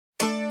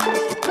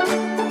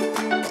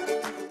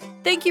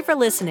Thank you for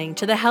listening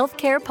to the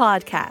Healthcare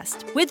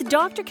Podcast with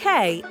Dr.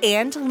 K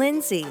and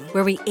Linsy,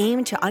 where we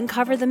aim to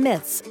uncover the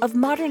myths of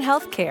modern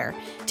healthcare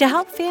to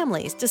help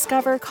families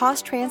discover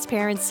cost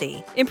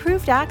transparency,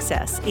 improved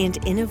access, and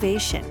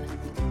innovation.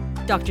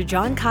 Dr.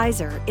 John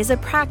Kaiser is a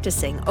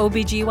practicing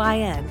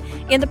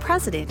OBGYN and the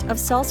president of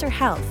Saltzer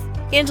Health,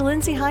 and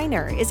Linsy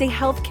Heiner is a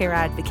healthcare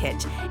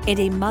advocate and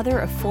a mother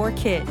of 4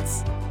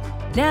 kids.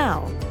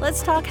 Now,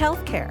 let's talk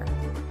healthcare.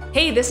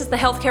 Hey, this is the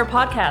Healthcare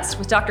Podcast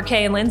with Dr.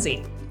 K and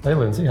Linsy. Hey,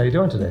 Linsy, how you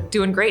doing today?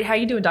 Doing great. How are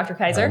you doing, Dr.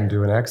 Kaiser? I'm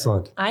doing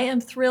excellent. I am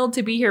thrilled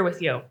to be here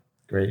with you.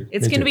 Great.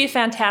 It's going to be a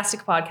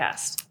fantastic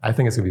podcast. I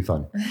think it's going to be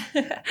fun.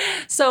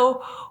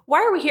 So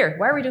why are we here?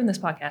 Why are we doing this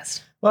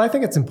podcast? Well, I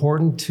think it's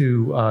important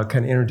to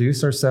kind of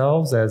introduce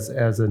ourselves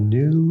as a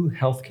new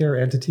healthcare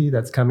entity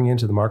that's coming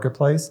into the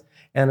marketplace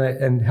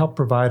and help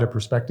provide a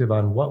perspective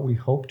on what we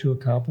hope to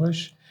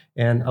accomplish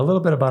and a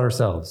little bit about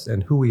ourselves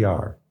and who we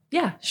are.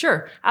 Yeah,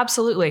 sure.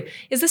 Absolutely.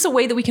 Is this a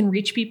way that we can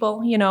reach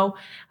people? You know,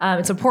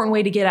 it's an important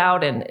way to get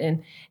out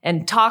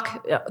and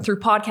talk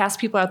through podcasts,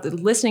 people out there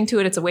listening to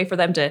it. It's a way for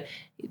them to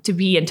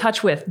be in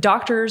touch with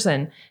doctors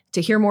and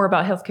to hear more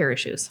about healthcare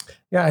issues.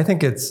 Yeah, I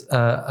think it's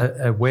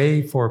a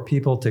way for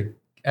people to,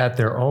 at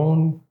their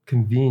own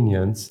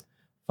convenience,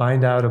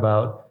 find out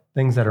about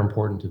things that are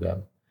important to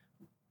them.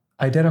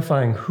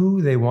 Identifying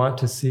who they want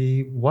to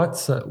see,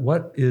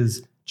 what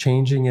is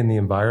changing in the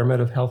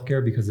environment of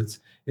healthcare, because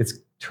it's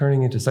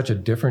turning into such a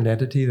different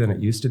entity than it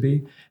used to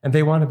be, and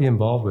they want to be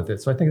involved with it.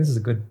 So I think this is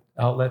a good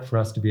outlet for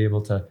us to be able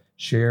to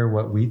share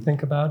what we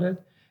think about it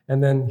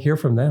and then hear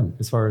from them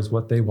as far as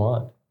what they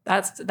want.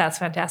 That's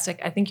fantastic.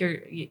 I think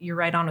you're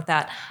right on with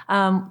that.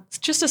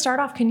 Just to start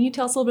off, can you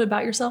tell us a little bit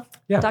about yourself,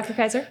 Dr.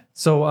 Kaiser?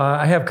 So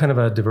I have kind of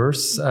a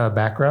diverse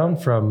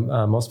background from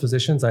most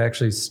physicians. I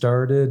actually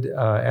started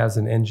as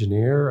an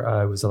engineer.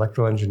 I was an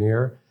electrical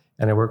engineer,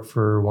 and I worked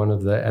for one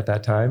of the, at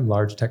that time,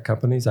 large tech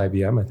companies,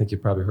 IBM. I think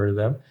you've probably heard of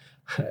them.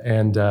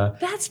 And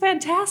that's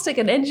fantastic.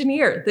 An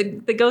engineer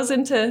that goes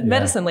into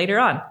medicine later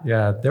on.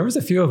 Yeah, there was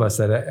a few of us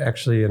that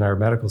actually in our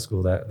medical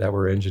school that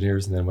were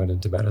engineers and then went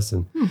into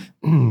medicine.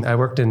 I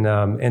worked in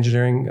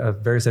engineering,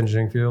 various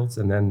engineering fields,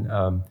 and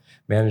then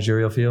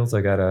managerial fields. I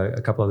got a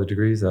couple other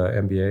degrees,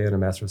 an MBA and a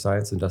Master of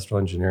Science, Industrial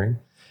Engineering.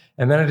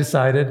 And then I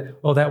decided,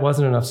 that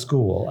wasn't enough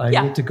school. I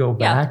need to go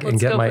back and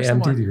get my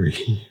MD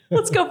degree.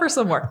 Let's go for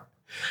some more.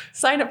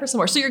 Sign up for some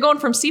more. So you're going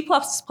from C++ to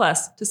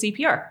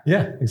CPR.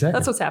 Yeah, exactly.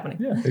 That's what's happening.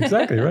 Yeah,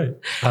 exactly right.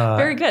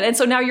 Very good. And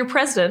so now you're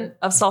president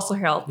of Saltzer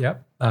Health.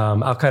 Yep.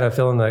 I'll kind of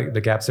fill in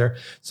the gaps there.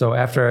 So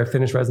after I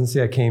finished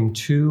residency, I came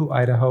to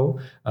Idaho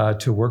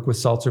to work with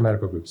Saltzer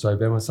Medical Group. So I've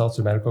been with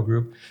Saltzer Medical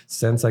Group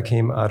since I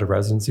came out of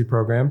residency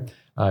program.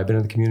 I've been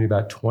in the community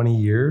about 20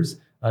 years.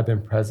 I've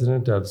been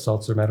president of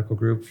Saltzer Medical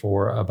Group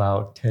for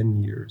about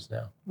 10 years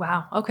now.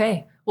 Wow.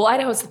 Okay. Well,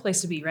 Idaho's the place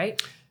to be, right?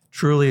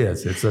 Truly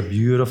is. It's a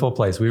beautiful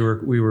place. We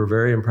were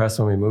very impressed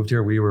when we moved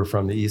here. We were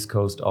from the East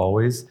Coast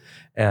always.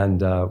 And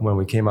when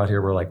we came out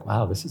here, we're like,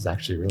 wow, this is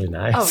actually really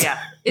nice. Oh,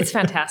 yeah. It's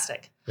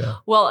fantastic. Yeah.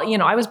 Well,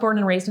 I was born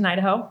and raised in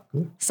Idaho,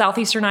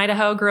 southeastern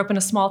Idaho, grew up in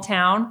a small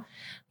town.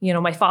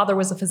 My father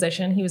was a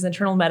physician. He was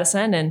internal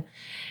medicine,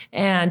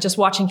 and just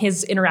watching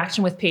his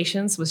interaction with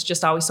patients was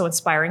just always so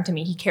inspiring to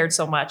me. He cared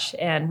so much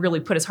and really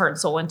put his heart and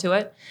soul into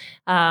it.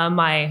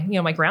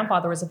 My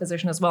grandfather was a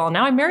physician as well. And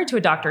now I'm married to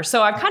a doctor.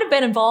 So I've kind of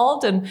been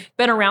involved and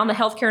been around the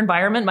healthcare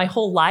environment my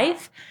whole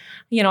life.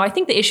 I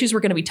think the issues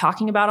we're going to be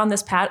talking about on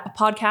this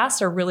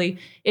podcast are really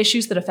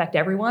issues that affect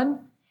everyone.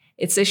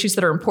 It's issues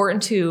that are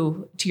important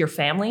to your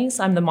families.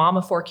 I'm the mom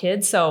of 4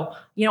 kids. So,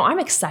 I'm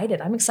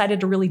excited. I'm excited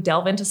to really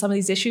delve into some of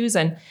these issues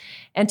and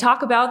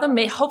talk about them,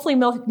 hopefully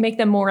make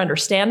them more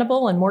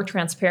understandable and more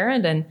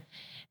transparent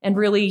and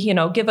really,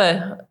 give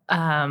a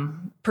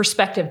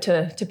perspective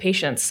to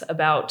patients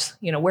about,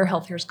 where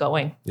healthcare is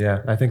going.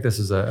 Yeah, I think this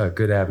is a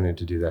good avenue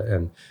to do that.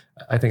 And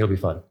I think it'll be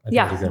fun.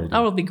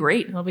 It'll be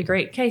great. It'll be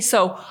great. Okay,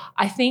 so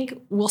I think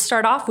we'll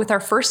start off with our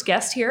first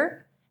guest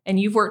here. And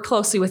you've worked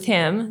closely with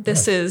him.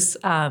 This is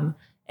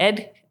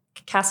Ed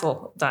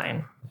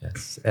Castledine.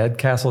 Yes, Ed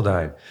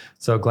Castledine.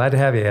 So glad to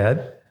have you,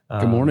 Ed.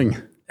 Good morning.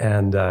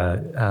 And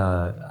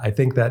I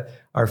think that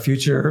our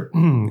future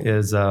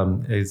is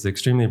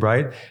extremely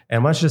bright.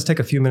 And why don't you just take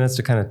a few minutes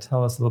to kind of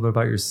tell us a little bit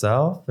about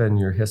yourself and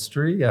your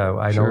history?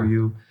 I know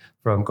you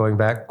from going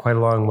back quite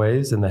a long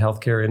ways in the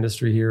healthcare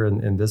industry here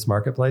in this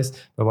marketplace.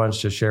 But why don't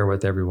you just share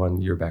with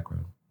everyone your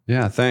background?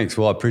 Yeah, thanks.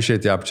 Well, I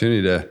appreciate the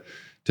opportunity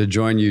to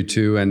join you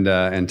two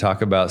and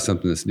talk about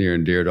something that's near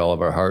and dear to all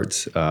of our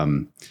hearts.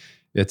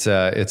 It's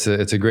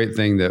a great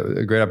thing,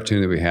 a great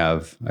opportunity that we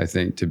have, I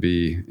think, to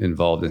be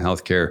involved in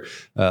healthcare.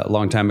 A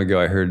long time ago,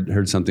 I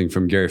heard something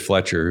from Gary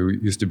Fletcher, who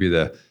used to be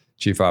the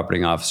chief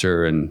operating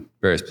officer in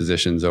various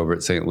positions over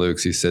at St.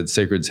 Luke's. He said,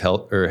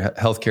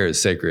 healthcare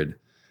is sacred.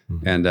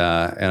 Mm-hmm.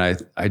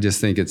 And I just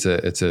think it's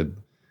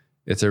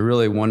a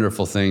really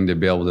wonderful thing to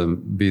be able to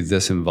be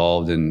this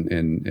involved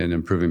in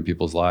improving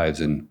people's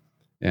lives.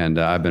 And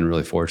I've been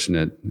really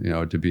fortunate,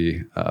 to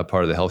be a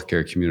part of the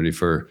healthcare community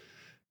for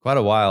quite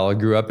a while. I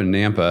grew up in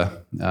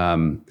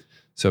Nampa,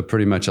 so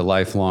pretty much a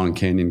lifelong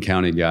Canyon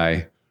County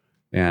guy.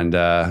 And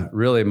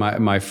really,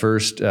 my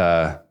first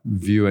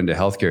view into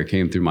healthcare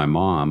came through my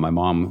mom. My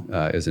mom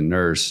is a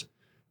nurse.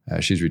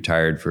 She's been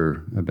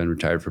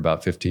retired for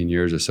about 15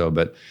 years or so,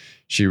 but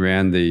she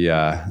ran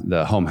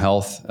the home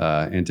health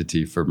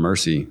entity for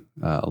Mercy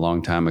a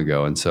long time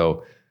ago. And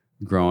so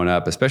growing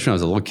up, especially when I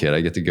was a little kid,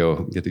 I get to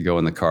go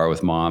in the car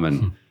with mom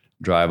and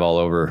drive all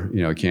over,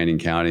 Canyon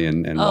County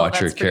and watch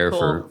her care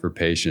for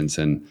patients.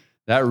 And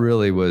that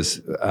really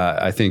was,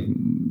 I think,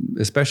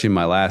 especially in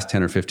my last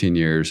 10 or 15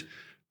 years,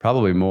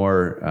 probably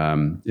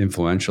more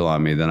influential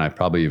on me than I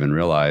probably even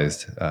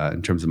realized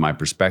in terms of my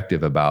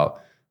perspective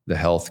about the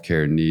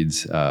healthcare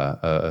needs,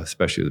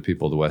 especially the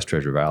people of the West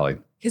Treasure Valley.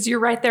 Because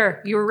you're right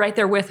there. You were right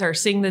there with her,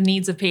 seeing the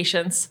needs of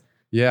patients.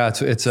 Yeah,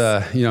 it's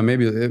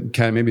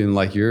maybe in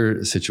like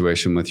your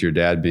situation with your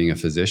dad being a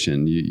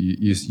physician,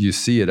 you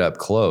see it up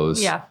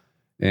close. Yeah.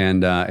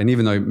 And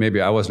even though maybe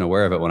I wasn't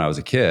aware of it when I was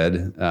a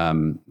kid,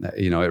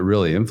 it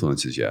really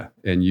influences you,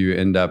 and you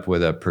end up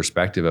with a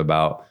perspective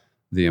about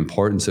the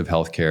importance of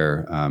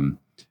healthcare,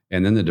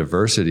 and then the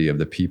diversity of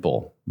the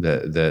people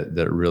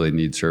that really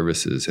need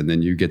services, and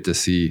then you get to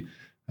see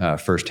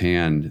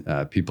firsthand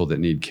people that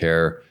need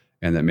care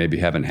and that maybe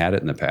haven't had it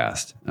in the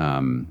past.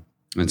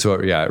 And so,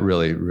 it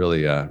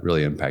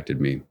really impacted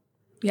me.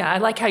 Yeah, I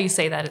like how you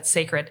say that. It's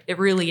sacred. It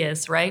really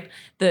is, right?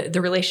 The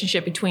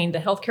relationship between the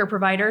healthcare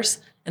providers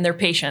and their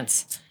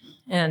patients.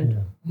 And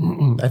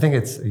I think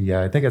it's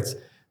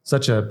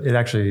it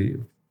actually,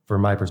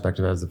 from my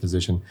perspective as a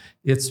physician,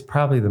 it's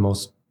probably the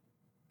most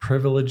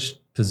privileged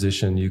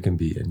position you can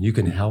be in. You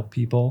can help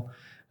people.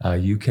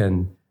 You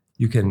can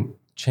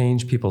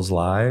change people's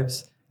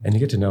lives, and you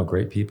get to know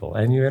great people,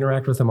 and you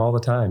interact with them all the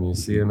time. You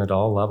see them at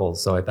all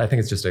levels. So I think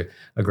it's just a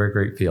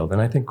great field.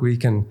 And I think we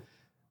can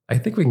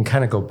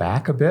kind of go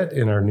back a bit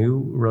in our new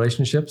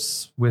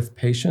relationships with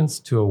patients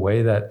to a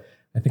way that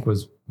I think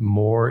was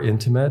more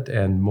intimate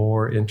and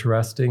more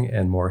interesting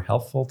and more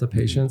helpful to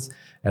patients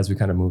as we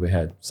kind of move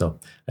ahead. So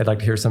I'd like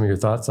to hear some of your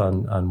thoughts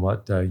on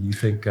what you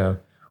think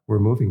we're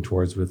moving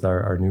towards with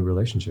our new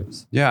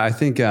relationships. Yeah, I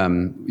think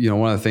one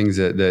of the things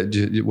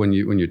that when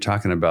you're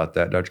talking about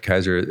that, Dr.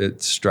 Kaiser,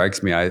 it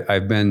strikes me.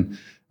 I've been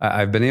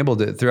able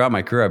to, throughout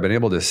my career, I've been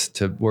able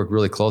to work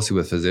really closely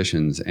with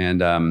physicians,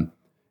 and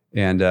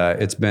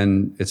it's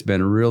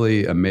been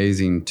really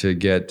amazing to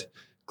get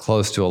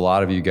close to a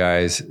lot of you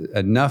guys,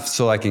 enough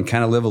so I can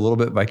kind of live a little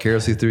bit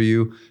vicariously through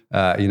you.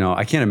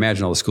 I can't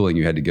imagine all the schooling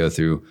you had to go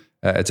through.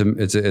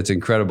 It's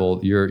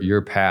incredible,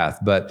 your path,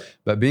 but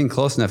being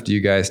close enough to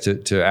you guys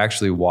to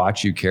actually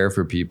watch you care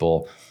for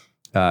people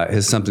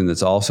is something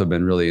that's also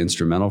been really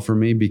instrumental for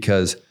me,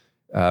 because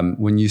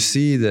when you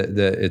see that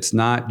it's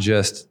not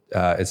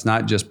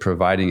just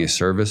providing a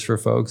service for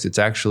folks, it's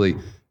actually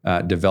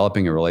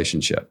developing a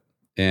relationship.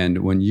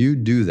 And when you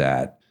do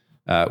that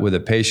with a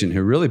patient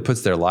who really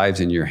puts their lives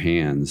in your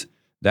hands,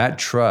 that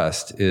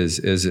trust is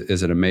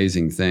an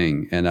amazing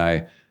thing. And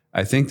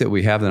I think that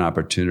we have an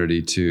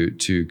opportunity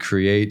to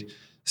create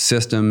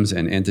systems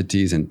and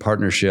entities and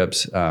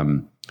partnerships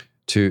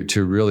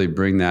to really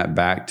bring that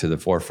back to the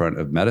forefront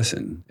of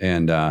medicine.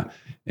 And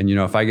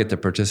if I get to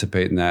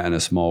participate in that in a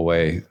small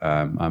way,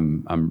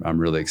 I'm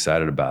really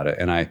excited about it.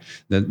 And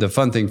the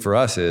fun thing for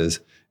us is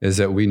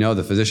that we know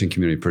the physician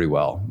community pretty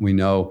well. We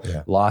know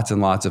lots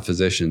and lots of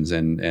physicians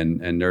and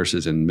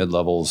nurses and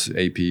mid-levels,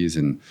 APs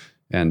and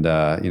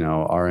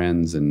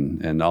RNs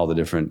and all the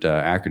different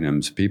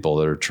acronyms, people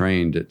that are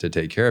trained to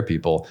take care of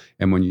people.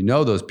 And when you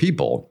know those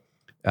people,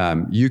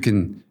 you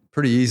can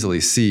pretty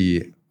easily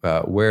see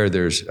where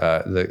there's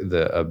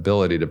the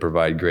ability to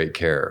provide great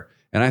care.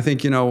 And I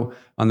think,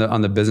 on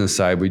the business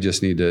side, we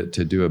just need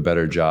to do a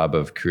better job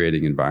of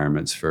creating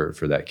environments for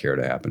that care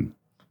to happen.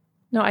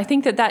 No, I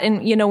think that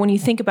and, when you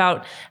think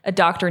about a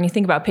doctor and you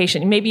think about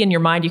patient, maybe in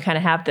your mind, you kind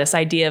of have this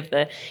idea of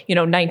the,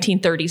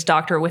 1930s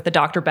doctor with the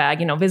doctor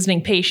bag,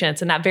 visiting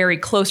patients, and that very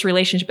close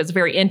relationship is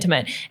very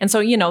intimate. And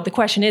so, the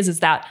question is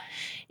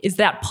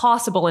that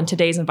possible in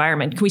today's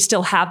environment? Can we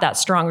still have that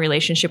strong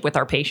relationship with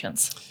our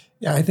patients?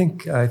 Yeah, I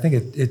think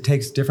it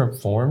takes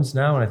different forms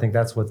now. And I think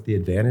that's what the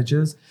advantage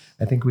is.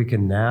 I think we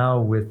can now,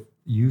 with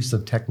use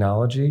of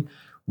technology,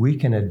 we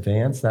can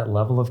advance that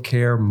level of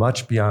care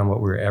much beyond what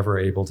we were ever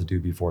able to do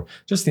before.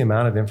 Just the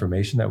amount of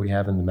information that we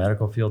have in the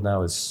medical field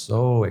now is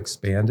so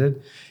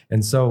expanded.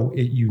 And so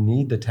you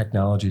need the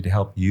technology to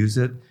help use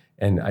it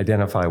and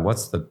identify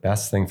what's the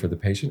best thing for the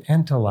patient,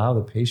 and to allow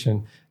the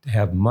patient to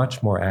have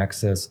much more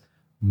access,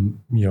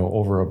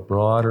 over a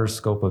broader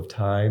scope of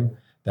time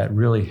that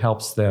really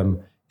helps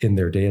them in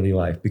their daily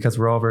life, because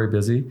we're all very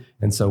busy.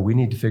 And so we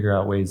need to figure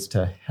out ways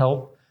to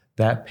help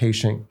that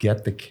patient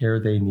get the care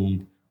they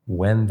need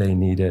when they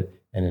need it,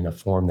 and in a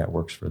form that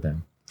works for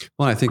them.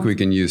 Well, I think we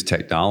can use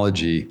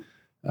technology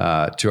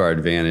to our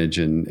advantage,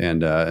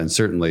 and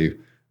certainly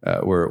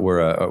we're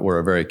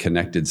a very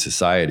connected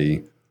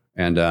society.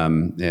 And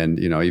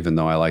even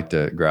though I like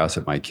to grouse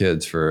at my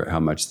kids for how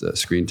much the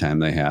screen time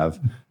they have,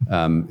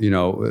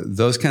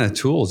 those kind of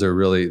tools are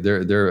really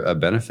they're a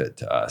benefit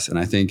to us. And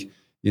I think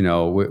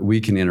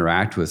we can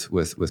interact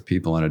with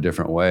people in a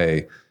different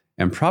way.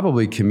 and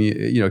probably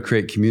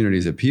create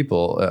communities of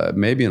people,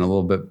 maybe in a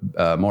little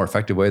bit more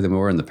effective way than we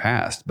were in the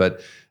past.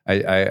 But I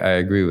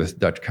agree with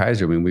Dr.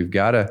 Kaiser. I mean, we've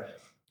got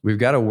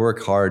to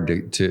work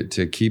hard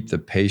to keep the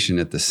patient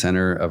at the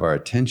center of our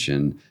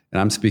attention. And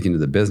I'm speaking to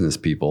the business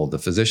people. The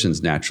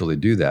physicians naturally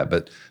do that,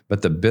 but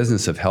the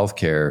business of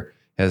healthcare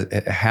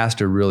has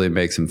to really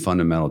make some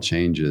fundamental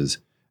changes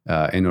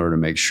in order to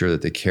make sure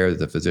that the care that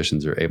the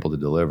physicians are able to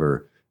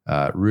deliver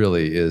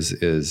really is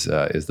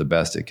the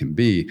best it can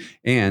be.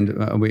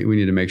 And we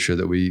need to make sure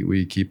that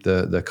we keep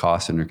the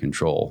costs under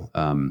control,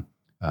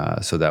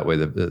 so that way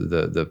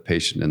the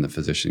patient and the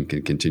physician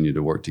can continue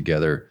to work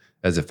together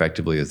as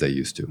effectively as they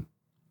used to.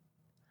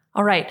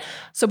 All right.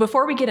 So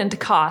before we get into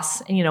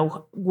costs and,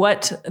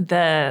 what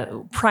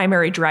the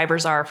primary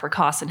drivers are for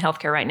costs in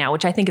healthcare right now,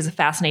 which I think is a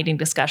fascinating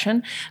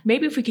discussion,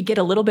 maybe if we could get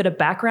a little bit of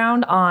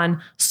background on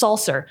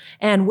Saltzer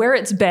and where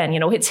it's been,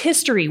 its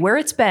history, where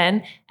it's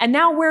been, and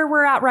now where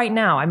we're at right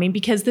now. I mean,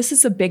 because this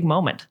is a big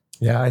moment.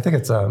 Yeah, I think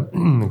it's a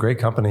great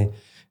company.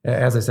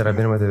 As I said, I've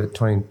been with it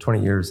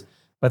 20 years,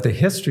 but the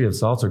history of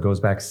Saltzer goes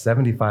back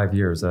 75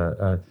 years.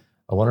 A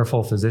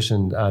wonderful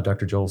physician,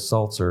 Dr. Joel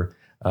Saltzer,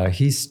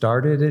 he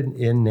started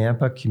in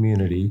Nampa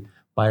community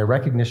by a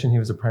recognition he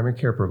was a primary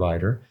care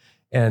provider,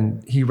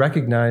 and he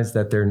recognized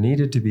that there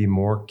needed to be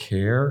more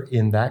care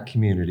in that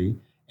community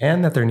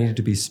and that there needed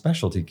to be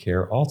specialty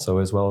care also,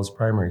 as well as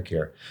primary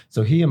care.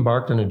 So he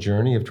embarked on a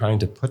journey of trying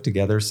to put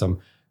together some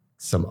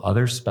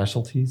other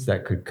specialties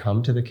that could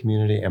come to the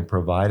community and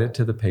provide it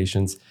to the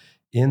patients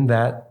in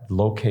that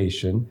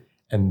location.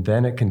 And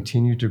then it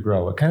continued to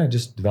grow. It kind of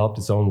just developed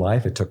its own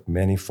life. It took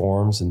many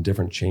forms and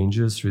different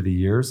changes through the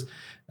years.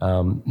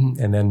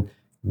 And then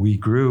we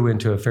grew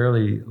into a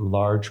fairly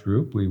large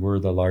group. We were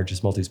the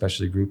largest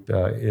multi-specialty group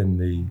in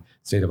the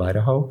state of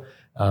Idaho.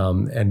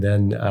 And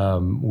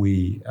then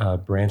we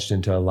branched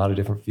into a lot of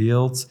different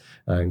fields,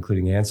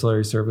 including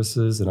ancillary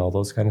services and all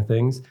those kind of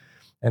things.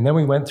 And then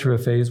we went through a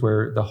phase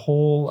where the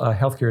whole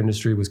healthcare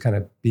industry was kind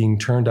of being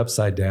turned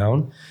upside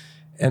down.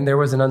 And there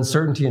was an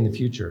uncertainty in the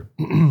future.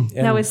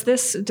 Now, does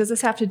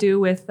this have to do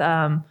with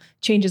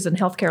changes in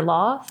healthcare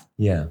law?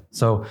 Yeah.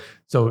 So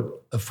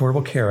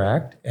Affordable Care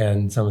Act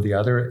and some of the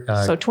other...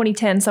 so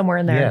 2010, somewhere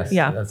in there. Yes.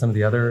 Yeah. Some of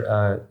the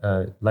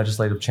other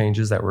legislative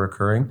changes that were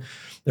occurring.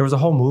 There was a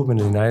whole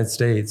movement in the United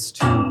States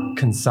to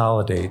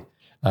consolidate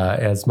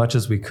as much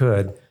as we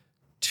could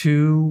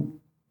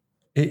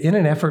in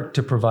an effort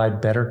to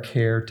provide better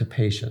care to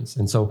patients.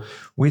 And so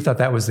we thought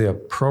that was the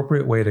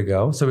appropriate way to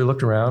go. So we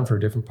looked around for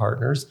different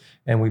partners,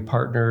 and we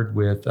partnered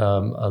with a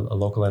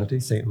local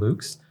entity, St.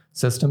 Luke's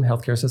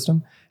healthcare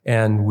system,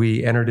 and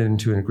we entered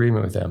into an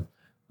agreement with them.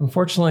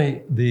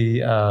 Unfortunately,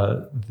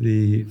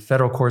 the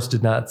federal courts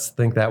did not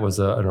think that was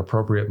an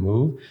appropriate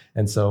move,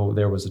 and so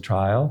there was a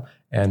trial,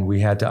 and we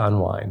had to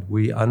unwind.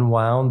 We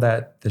unwound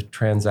the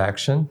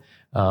transaction,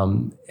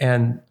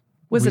 and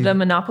Was it a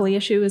monopoly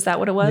issue? Is that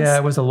what it was? Yeah,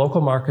 it was a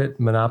local market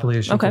monopoly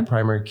issue for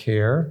primary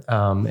care.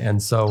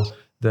 And so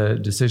the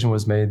decision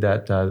was made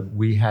that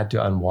we had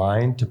to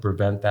unwind to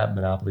prevent that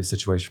monopoly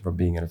situation from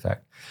being in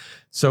effect.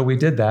 So we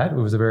did that. It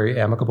was a very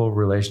amicable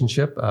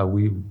relationship.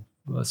 We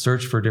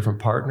searched for different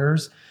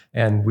partners,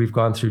 and we've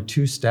gone through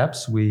 2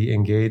 steps. We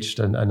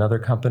engaged another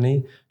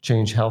company,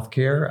 Change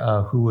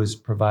Healthcare, who was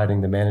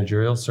providing the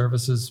managerial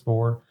services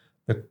for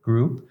the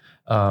group.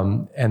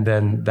 And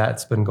then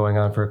that's been going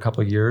on for a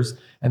couple of years.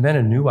 And then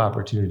a new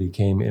opportunity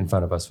came in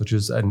front of us, which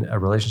is a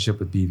relationship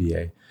with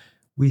BVA.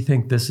 We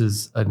think this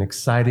is an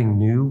exciting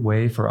new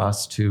way for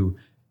us to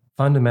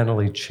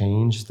fundamentally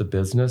change the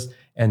business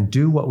and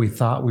do what we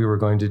thought we were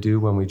going to do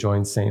when we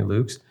joined St.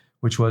 Luke's,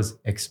 which was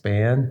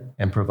expand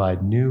and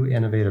provide new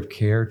innovative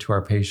care to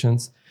our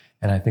patients.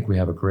 And I think we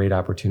have a great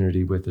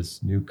opportunity with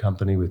this new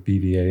company, with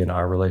BVA, and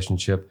our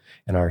relationship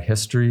and our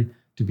history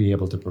to be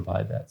able to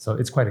provide that. So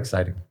it's quite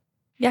exciting.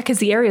 Yeah, because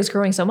the area is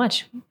growing so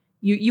much.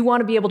 You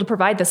want to be able to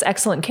provide this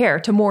excellent care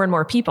to more and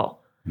more people.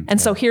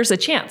 And so here's a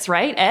chance,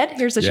 right, Ed?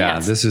 Here's a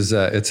chance. Yeah, this is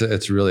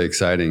it's really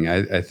exciting.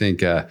 I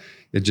think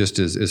it just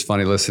is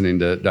funny listening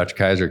to Dr.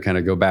 Kaiser kind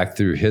of go back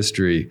through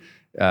history.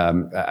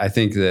 I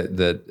think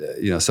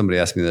that somebody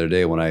asked me the other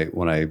day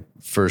when I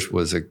first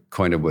was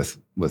acquainted with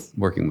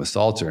working with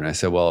Saltzer, and I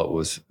said, well, it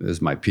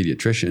was my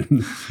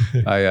pediatrician.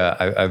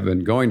 I've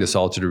been going to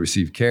Saltzer to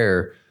receive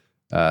care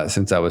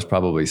since I was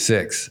probably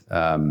 6.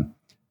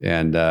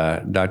 And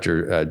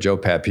Dr. Joe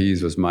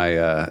Pappies was my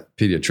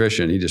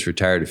pediatrician. He just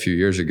retired a few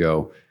years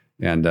ago.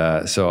 And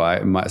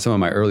so some of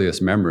my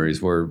earliest memories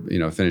were,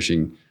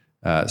 finishing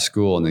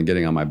school and then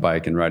getting on my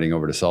bike and riding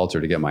over to Saltzer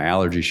to get my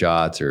allergy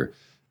shots or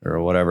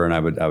whatever. And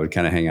I would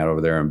kind of hang out over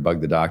there and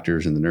bug the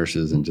doctors and the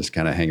nurses and just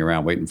kind of hang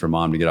around waiting for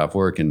mom to get off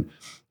work. And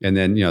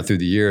then, through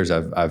the years,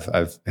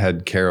 I've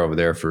had care over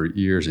there for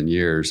years and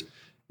years.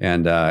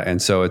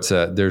 And so it's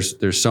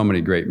there's so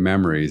many great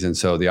memories. And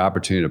so the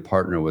opportunity to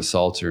partner with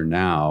Saltzer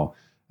now,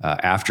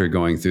 after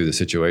going through the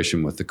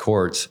situation with the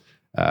courts,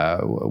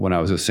 when I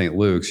was with St.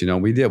 Luke's,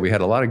 we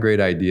had a lot of great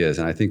ideas,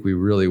 and I think we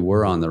really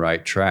were on the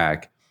right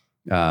track.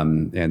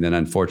 And then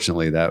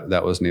unfortunately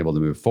that wasn't able to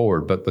move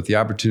forward. But the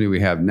opportunity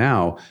we have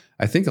now,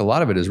 I think a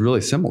lot of it is really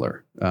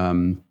similar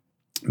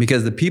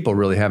because the people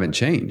really haven't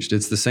changed.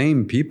 It's the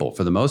same people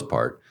for the most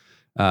part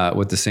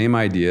with the same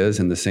ideas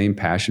and the same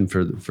passion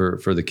for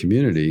the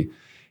community.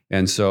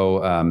 And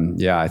so,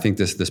 I think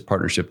this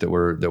partnership that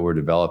we're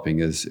developing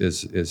is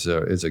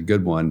a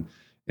good one,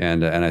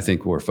 and I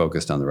think we're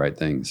focused on the right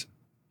things.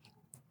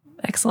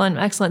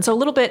 Excellent. So a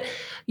little bit,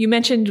 you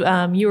mentioned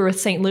you were with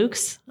St.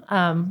 Luke's.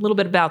 A little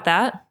bit about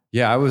that.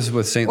 Yeah, I was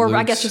with St. Luke's. Or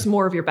I guess just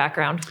more of your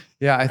background.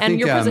 Yeah, I think. And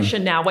your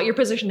position now, what your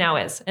position now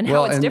is, and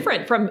how it's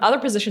different from other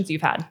positions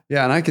you've had.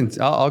 Yeah, and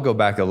I'll go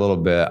back a little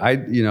bit.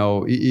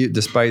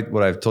 Despite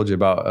what I've told you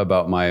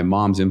about my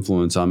mom's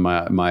influence on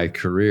my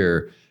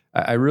career,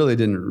 I really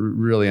didn't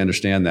really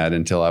understand that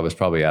until I was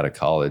probably out of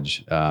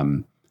college.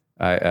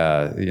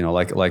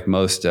 Like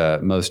most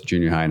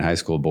junior high and high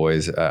school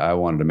boys, I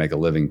wanted to make a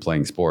living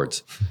playing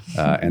sports.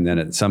 And then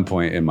at some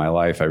point in my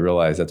life, I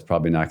realized that's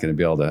probably not going to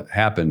be able to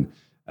happen.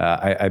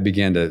 I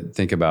began to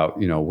think about,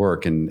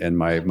 work, and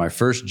my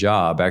first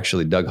job,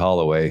 actually, Doug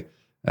Holloway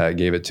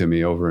gave it to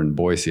me over in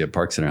Boise at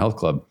Kaiser and Ed Health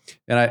Club.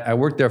 And I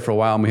worked there for a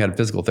while, and we had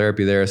physical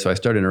therapy there. So I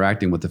started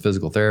interacting with the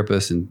physical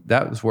therapists, and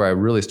that was where I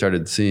really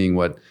started seeing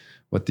what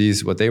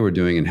they were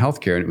doing in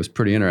healthcare, and it was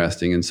pretty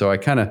interesting. And so I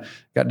kind of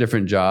got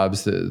different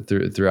jobs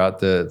throughout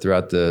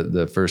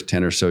the first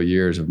 10 or so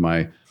years of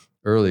my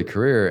early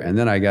career. And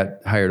then I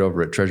got hired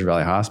over at Treasure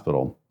Valley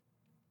Hospital,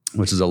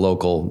 which is a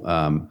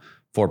local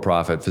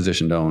for-profit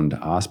physician-owned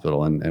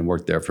hospital, and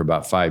worked there for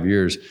about 5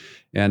 years.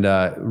 And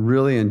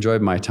really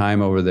enjoyed my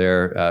time over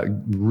there.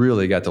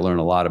 Really got to learn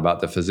a lot about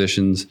the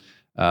physicians,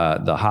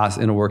 the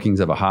inner workings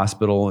of a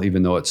hospital.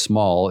 Even though it's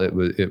small,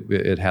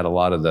 it had a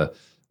lot of the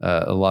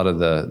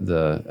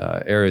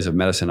areas of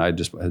medicine I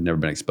just had never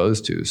been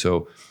exposed to.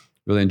 So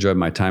really enjoyed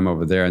my time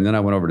over there. And then I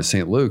went over to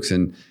St. Luke's,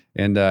 and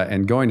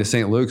going to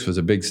St. Luke's was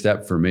a big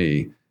step for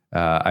me.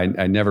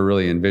 I never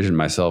really envisioned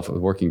myself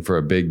working for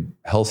a big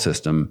health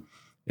system,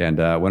 and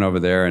went over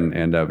there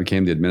and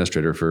became the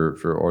administrator for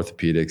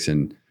orthopedics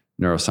and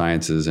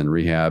neurosciences and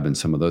rehab and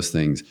some of those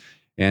things.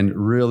 And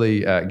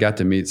really got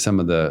to meet some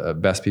of the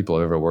best people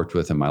I've ever worked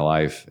with in my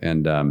life.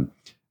 And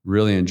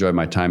really enjoyed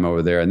my time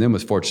over there, and then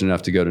was fortunate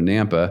enough to go to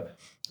Nampa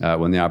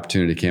when the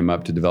opportunity came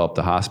up to develop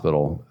the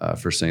hospital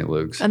for St.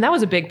 Luke's. And that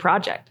was a big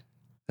project.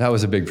 That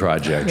was a big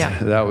project. Yeah.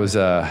 That was,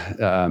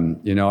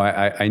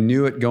 I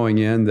knew it going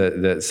in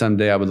that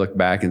someday I would look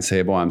back and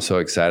say, boy, I'm so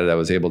excited I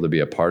was able to be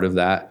a part of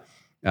that.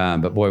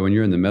 But boy, when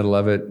you're in the middle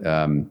of it,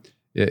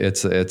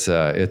 it's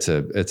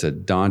a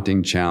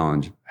daunting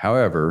challenge.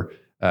 However,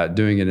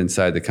 doing it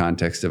inside the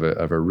context of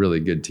a really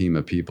good team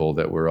of people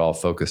that were all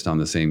focused on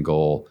the same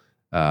goal,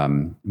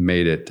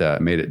 made it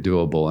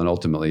doable, and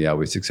ultimately,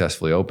 we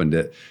successfully opened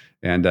it.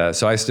 And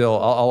so I'll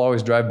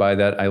always drive by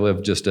that. I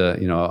live just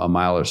a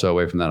mile or so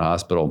away from that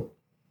hospital.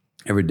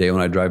 Every day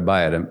when I drive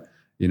by it,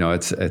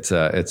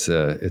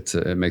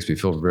 it makes me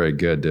feel very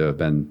good to have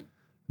been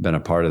a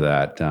part of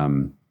that.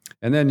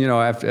 And then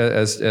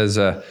as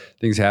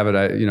things have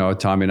it,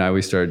 Tommy and I,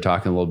 we started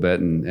talking a little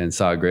bit and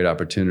saw a great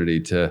opportunity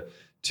to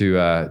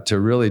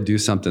really do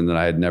something that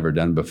I had never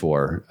done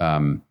before.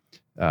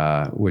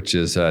 Which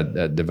is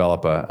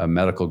develop a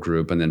medical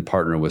group and then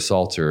partner with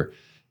Saltzer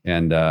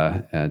and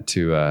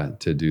to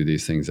do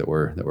these things that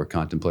we're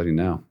contemplating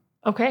now.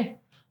 Okay,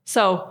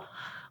 so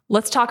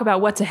let's talk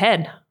about what's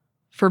ahead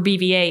for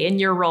BVA in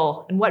your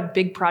role, and what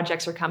big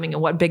projects are coming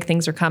and what big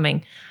things are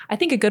coming. I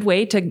think a good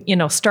way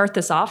to start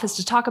this off is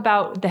to talk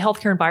about the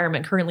healthcare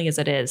environment currently as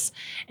it is,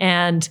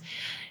 and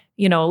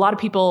a lot of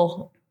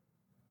people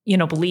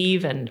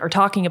believe and are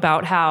talking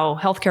about how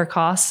healthcare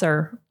costs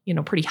are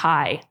pretty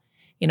high.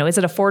 Is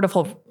it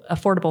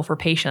affordable for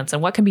patients,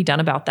 and what can be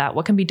done about that?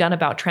 What can be done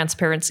about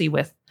transparency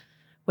with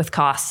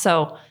costs?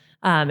 So,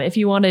 if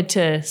you wanted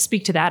to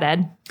speak to that,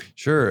 Ed.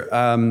 Sure.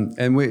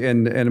 And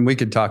we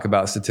could talk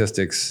about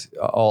statistics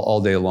all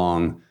day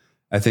long.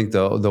 I think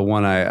the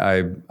one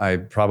I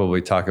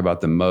probably talk about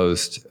the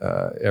most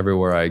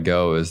everywhere I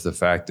go is the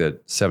fact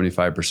that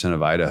 75%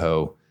 of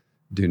Idaho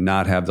do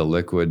not have the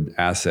liquid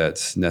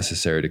assets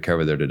necessary to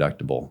cover their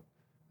deductible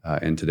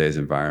in today's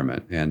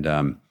environment. And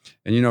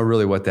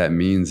really what that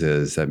means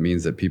is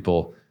that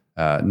people,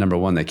 number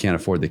one, they can't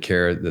afford the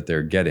care that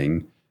they're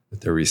getting,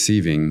 that they're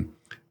receiving.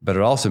 But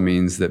it also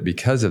means that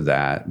because of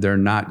that, they're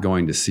not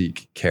going to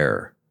seek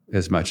care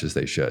as much as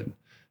they should.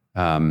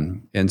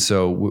 And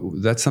so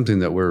that's something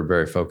that we're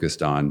very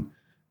focused on.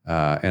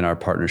 In our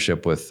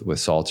partnership with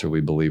Saltzer,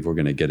 we believe we're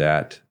going to get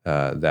at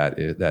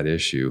that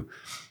issue.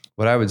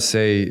 What I would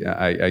say,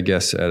 I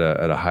guess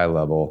at a high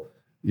level,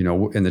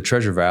 in the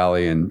Treasure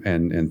Valley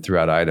and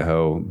throughout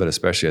Idaho, but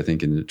especially I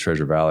think in the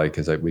Treasure Valley,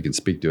 because we can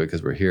speak to it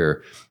because we're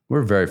here,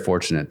 we're very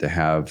fortunate to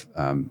have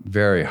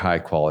very high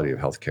quality of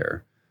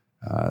healthcare.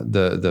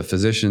 The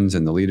physicians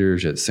and the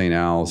leaders at St.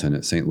 Al's and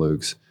at St.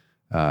 Luke's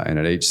and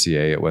at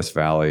HCA at West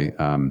Valley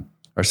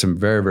are some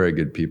very, very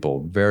good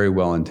people, very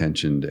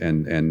well-intentioned,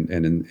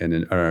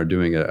 and are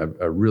doing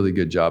a really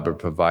good job of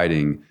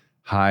providing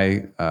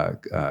high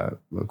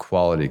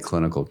quality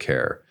clinical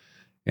care.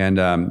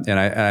 And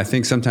I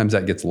think sometimes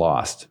that gets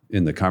lost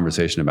in the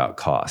conversation about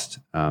cost.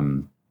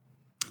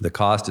 The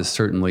cost is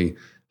certainly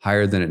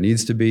higher than it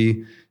needs to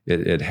be.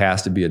 It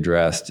has to be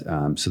addressed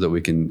so that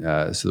we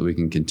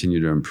can continue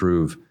to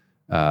improve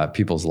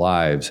people's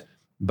lives.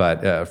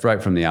 But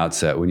right from the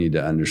outset, we need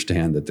to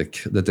understand that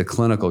the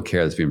clinical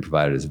care that's being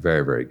provided is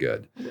very, very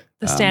good.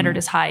 The standard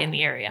is high in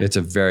the area. It's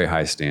a very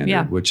high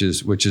standard, which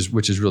is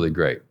really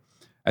great.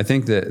 I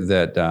think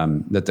that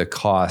the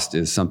cost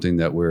is something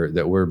that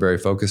we're very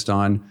focused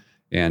on,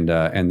 and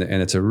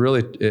it's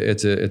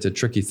a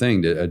tricky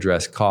thing to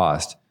address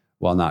cost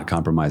while not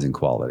compromising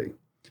quality.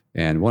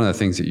 And one of the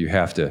things that you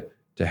have to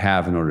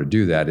have in order to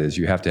do that is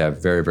you have to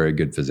have very, very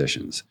good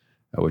physicians,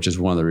 which is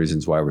one of the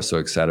reasons why we're so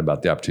excited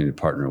about the opportunity to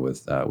partner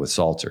with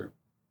Saltzer.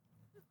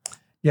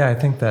 Yeah, I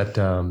think that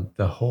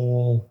the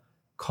whole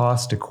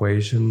cost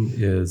equation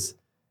is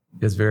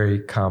very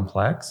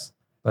complex.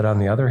 But on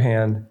the other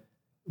hand,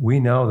 we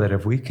know that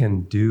if we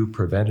can do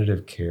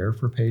preventative care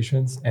for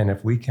patients, and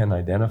if we can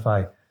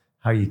identify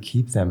how you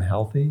keep them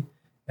healthy,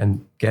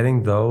 and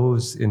getting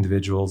those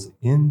individuals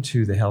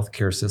into the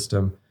healthcare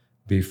system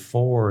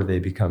before they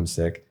become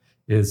sick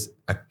is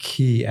a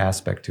key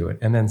aspect to it.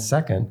 And then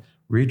second,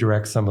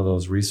 redirect some of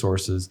those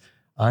resources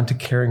onto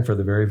caring for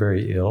the very,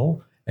 very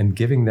ill and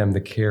giving them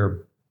the care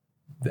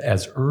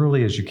as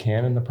early as you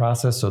can in the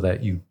process so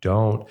that you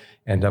don't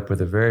end up with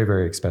the very,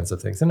 very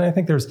expensive things. And I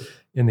think there's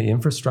in the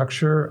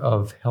infrastructure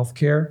of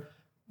healthcare,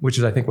 which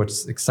is I think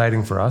what's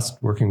exciting for us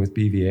working with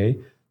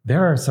BVA,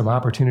 there are some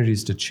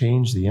opportunities to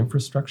change the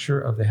infrastructure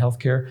of the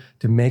healthcare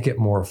to make it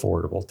more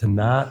affordable, to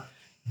not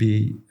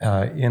be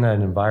in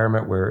an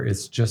environment where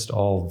it's just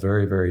all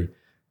very, very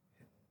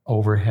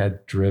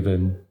overhead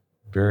driven,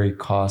 very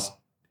cost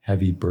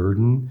heavy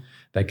burden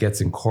that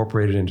gets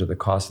incorporated into the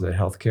cost of the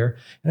healthcare.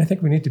 And I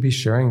think we need to be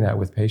sharing that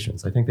with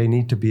patients. I think they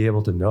need to be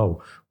able to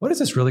know, what is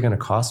this really going to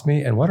cost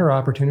me? And what are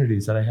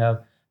opportunities that I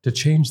have to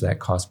change that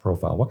cost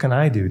profile? What can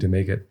I do to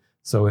make it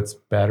so it's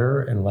better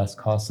and less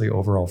costly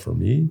overall for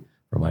me,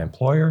 for my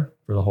employer,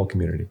 for the whole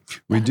community?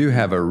 We do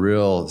have a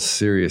real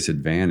serious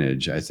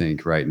advantage, I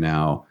think, right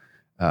now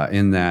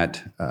in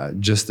that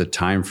just the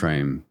time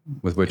frame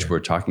with which we're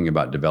talking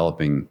about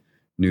developing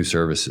new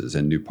services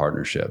and new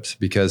partnerships.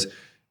 Because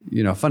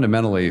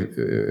fundamentally,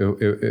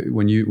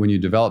 when you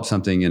develop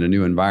something in a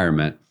new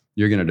environment,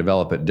 you're going to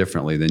develop it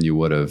differently than you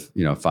would have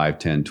 5,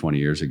 10, 20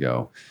 years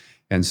ago.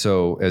 And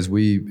so as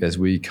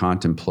we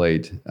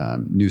contemplate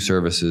new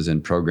services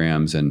and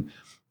programs and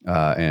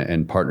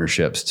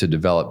partnerships to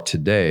develop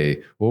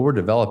today, well, we're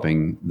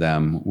developing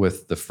them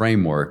with the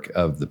framework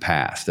of the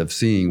past, of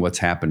seeing what's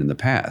happened in the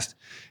past.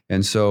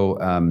 And so,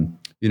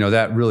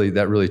 that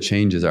really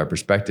changes our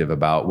perspective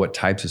about what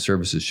types of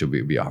services should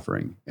we be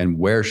offering and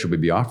where should we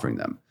be offering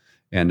them.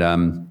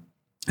 And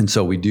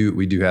so we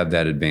do have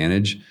that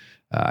advantage.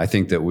 I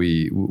think that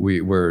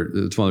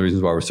it's one of the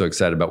reasons why we're so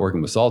excited about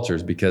working with Saltzer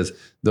is because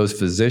those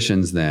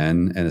physicians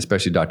then, and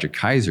especially Dr.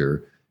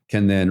 Kaiser,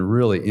 can then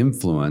really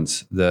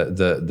influence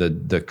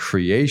the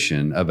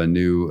creation of a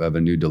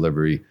new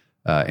delivery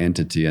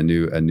entity, a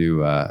new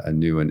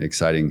and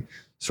exciting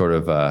sort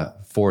of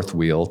fourth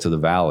wheel to the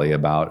valley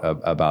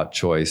about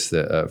choice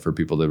for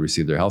people to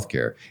receive their health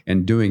care.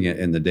 And doing it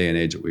in the day and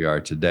age that we are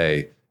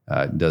today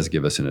does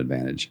give us an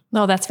advantage.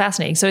 No, that's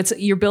fascinating. So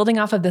you're building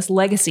off of this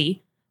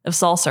legacy of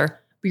Saltzer,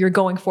 but you're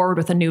going forward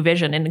with a new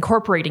vision and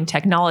incorporating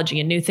technology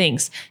and new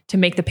things to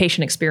make the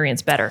patient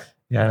experience better.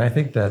 Yeah, and I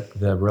think that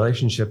the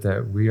relationship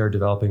that we are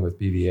developing with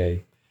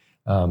BVA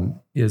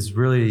is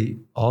really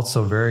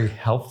also very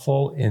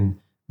helpful in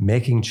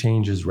making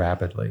changes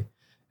rapidly.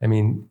 I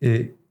mean,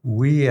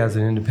 we as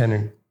an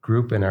independent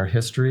group in our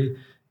history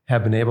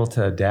have been able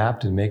to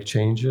adapt and make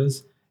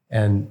changes,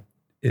 and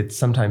it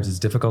sometimes is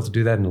difficult to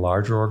do that in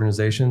larger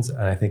organizations.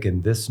 And I think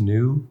in this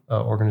new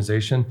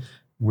organization,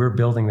 we're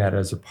building that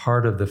as a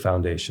part of the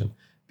foundation,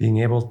 being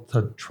able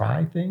to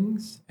try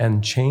things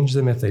and change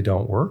them if they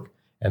don't work,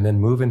 and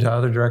then move into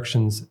other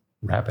directions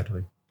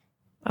rapidly.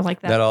 I like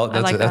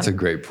that. That's a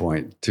great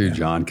point too,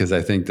 John, because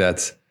I think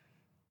that's,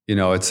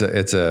 it's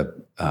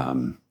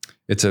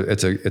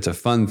a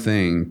fun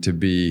thing to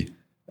be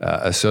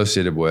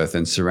associated with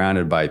and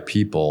surrounded by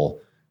people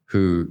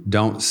who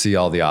don't see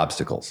all the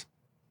obstacles.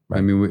 Right.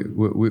 I mean,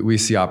 we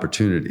see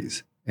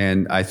opportunities,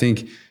 and I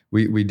think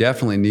we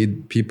definitely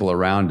need people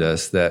around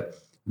us that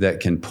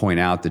can point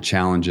out the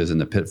challenges and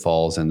the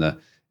pitfalls and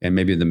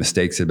maybe the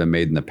mistakes that have been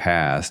made in the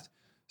past,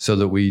 so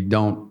that we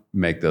don't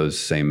make those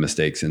same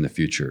mistakes in the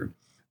future.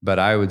 But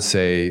I would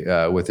say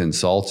within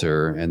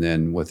Saltzer and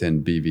then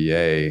within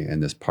BVA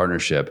and this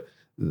partnership,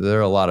 there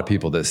are a lot of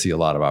people that see a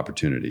lot of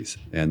opportunities,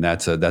 and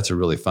that's a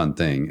really fun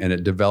thing. And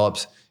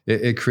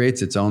it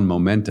creates its own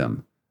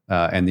momentum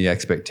and the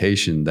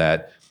expectation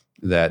that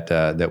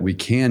we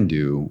can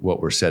do what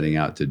we're setting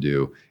out to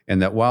do,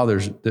 and that while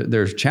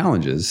there's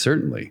challenges,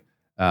 certainly,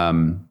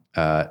 none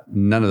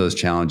of those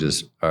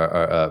challenges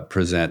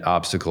present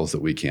obstacles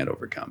that we can't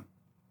overcome.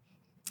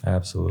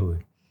 Absolutely.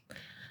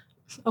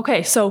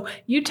 Okay, so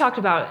you talked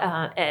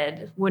about,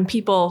 Ed, when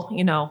people,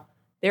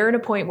 they're at a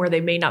point where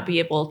they may not be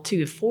able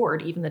to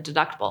afford even the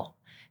deductible.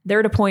 They're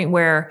at a point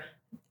where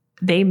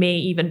they may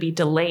even be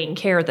delaying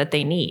care that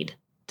they need.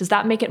 does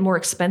that make it more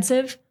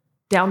expensive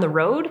down the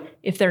road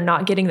if they're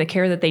not getting the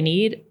care that they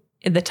need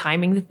in the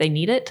timing that they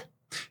need it?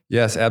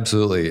 Yes,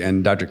 absolutely.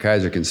 And Dr.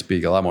 Kaiser can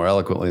speak a lot more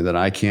eloquently than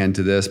I can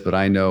to this, but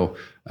I know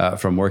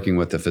from working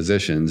with the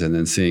physicians and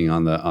then seeing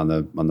on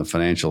the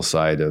financial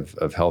side of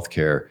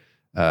healthcare,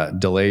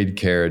 delayed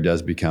care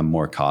does become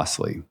more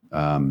costly,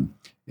 and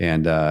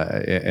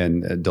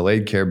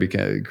delayed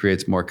care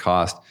creates more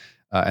cost,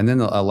 and then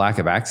a lack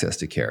of access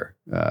to care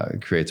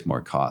creates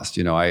more cost.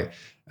 We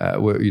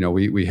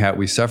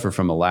suffer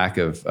from a lack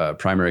of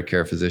primary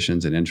care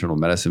physicians and internal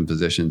medicine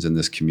physicians in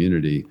this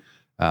community.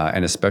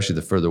 And especially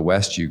the further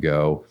west you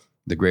go,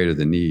 the greater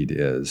the need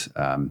is.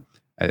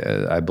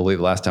 I believe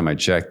last time I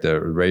checked,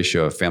 the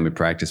ratio of family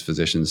practice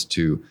physicians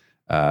to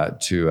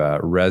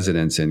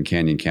residents in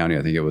Canyon County,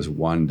 I think it was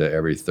 1 to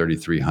every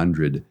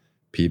 3,300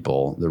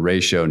 people. The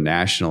ratio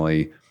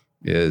nationally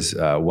is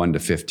 1 to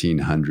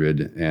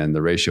 1,500, and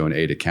the ratio in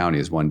Ada County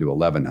is 1 to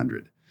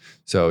 1,100.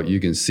 So you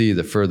can see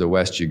the further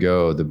west you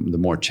go, the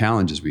more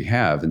challenges we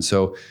have. And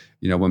so,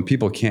 when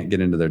people can't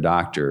get into their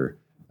doctor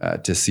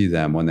to see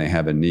them when they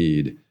have a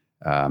need,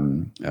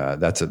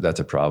 that's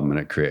a problem, and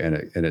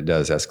it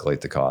does escalate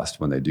the cost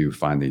when they do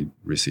finally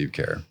receive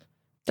care.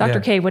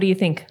 Dr. K, what do you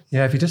think?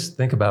 Yeah, if you just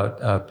think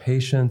about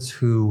patients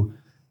who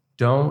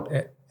don't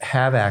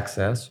have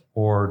access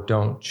or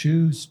don't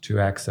choose to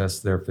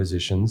access their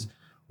physicians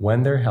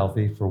when they're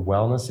healthy for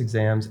wellness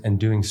exams and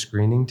doing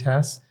screening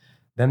tests,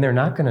 then they're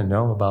not going to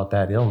know about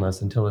that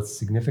illness until it's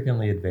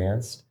significantly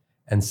advanced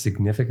and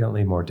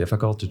significantly more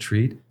difficult to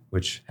treat,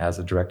 which has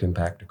a direct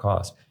impact to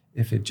cost.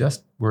 If it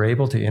just were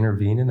able to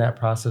intervene in that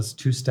process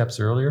 2 steps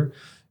earlier,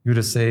 you would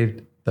have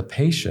saved the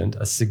patient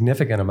a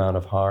significant amount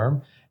of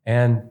harm,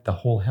 and the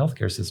whole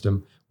healthcare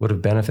system would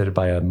have benefited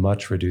by a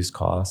much reduced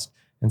cost.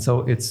 And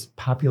so it's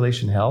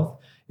population health.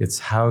 It's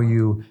how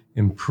you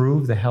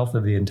improve the health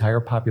of the entire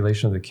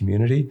population of the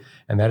community.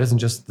 And that isn't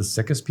just the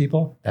sickest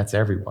people, that's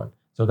everyone.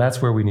 So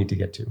that's where we need to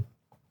get to.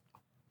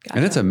 Gotcha.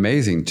 And it's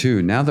amazing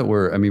too, now that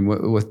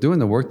with doing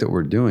the work that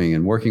we're doing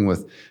and working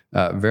with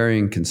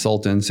varying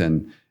consultants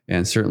and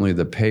certainly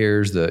the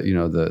payers,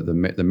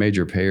 the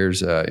major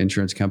payers,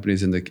 insurance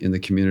companies in the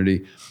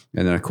community,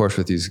 and then of course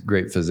with these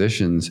great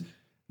physicians,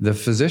 the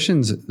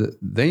physicians,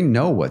 they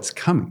know what's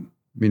coming.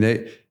 I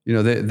mean,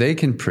 they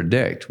can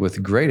predict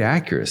with great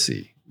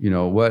accuracy,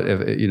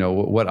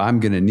 what I'm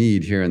going to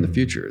need here in the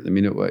future. I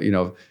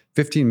mean,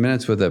 15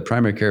 minutes with a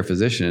primary care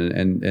physician,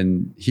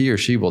 and he or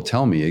she will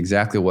tell me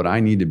exactly what I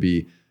need to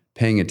be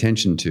paying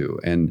attention to,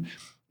 and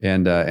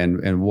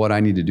what I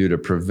need to do to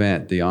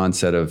prevent the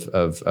onset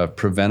of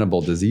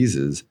preventable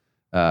diseases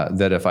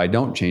that if I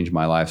don't change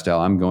my lifestyle,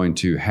 I'm going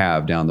to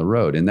have down the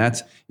road. And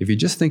that's, if you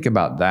just think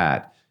about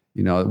that,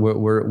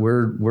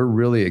 we're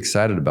really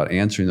excited about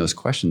answering those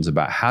questions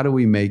about how do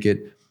we make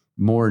it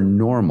more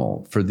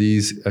normal for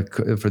these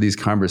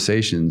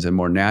conversations and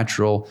more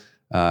natural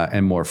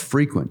and more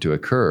frequent to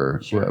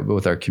occur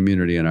with our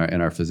community and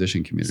our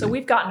physician community. So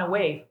we've gotten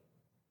away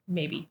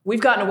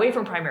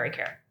from primary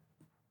care.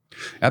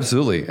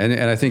 Absolutely, and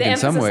I think in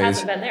some ways,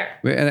 hasn't been there.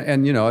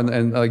 And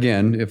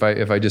again, if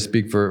I just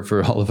speak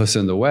for all of us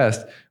in the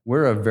West,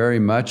 we're a very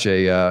much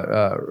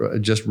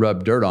just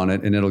rub dirt on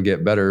it and it'll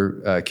get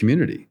better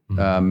community.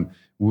 Mm-hmm.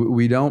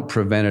 We don't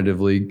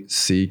preventatively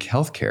seek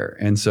healthcare,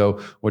 and so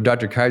what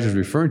Dr. Kaiser is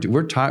referring to,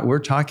 we're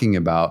talking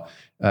about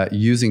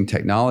using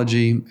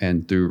technology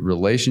and through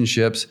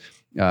relationships,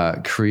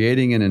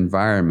 creating an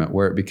environment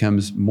where it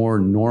becomes more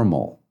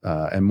normal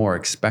and more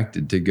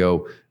expected to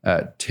go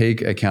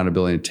take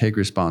accountability and take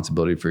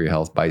responsibility for your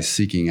health by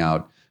seeking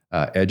out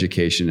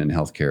education and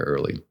healthcare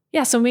early.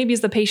 Yeah, so maybe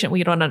as the patient,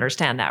 we don't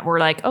understand that. We're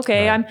like,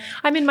 okay, right.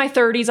 I'm in my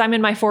 30s, I'm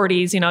in my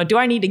 40s. Do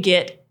I need to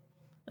get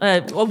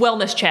a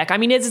wellness check? I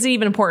mean, is it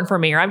even important for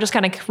me, or I'm just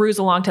kind of cruise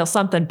along till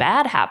something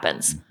bad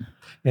happens?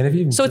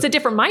 And so it's a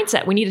different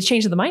mindset. We need to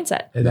change the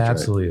mindset. It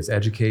absolutely is.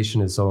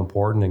 Education is so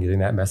important, and getting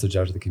that message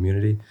out to the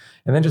community.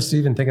 And then just to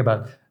even think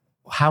about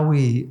how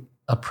we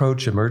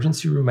approach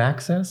emergency room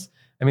access.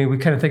 I mean, we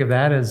kind of think of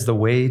that as the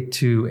way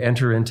to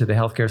enter into the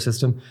healthcare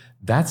system.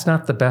 That's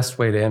not the best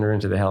way to enter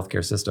into the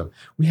healthcare system.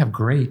 We have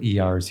great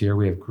ERs here.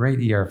 We have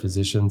great ER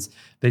physicians.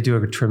 They do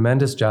a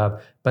tremendous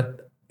job,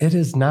 but it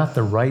is not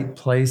the right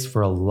place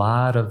for a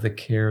lot of the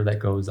care that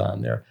goes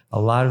on there. A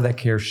lot of that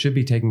care should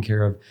be taken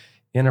care of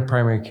in a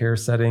primary care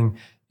setting,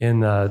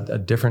 in a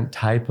different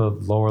type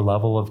of lower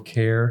level of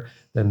care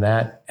than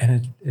that.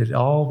 And it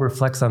all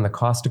reflects on the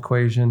cost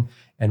equation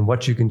and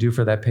what you can do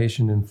for that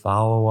patient and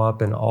follow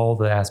up and all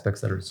the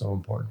aspects that are so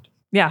important.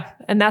 Yeah.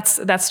 And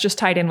that's just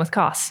tied in with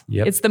costs.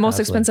 Yep, it's the most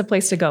expensive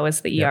place to go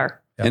is the ER.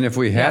 Yep. And if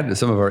we had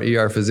some of our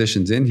ER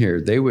physicians in here,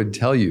 they would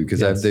tell you,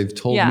 because they've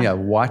told me, I've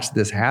watched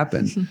this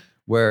happen,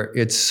 where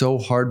it's so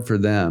hard for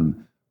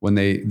them when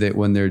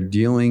they're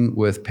dealing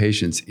with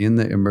patients in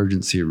the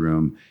emergency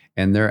room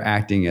and they're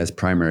acting as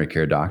primary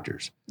care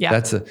doctors. Yeah.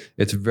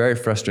 It's very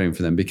frustrating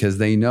for them because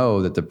they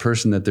know that the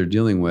person that they're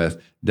dealing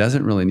with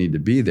doesn't really need to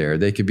be there.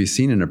 They could be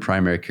seen in a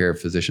primary care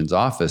physician's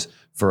office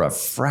for a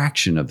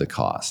fraction of the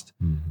cost.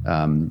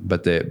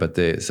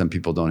 But some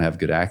people don't have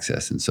good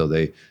access. And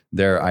so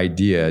their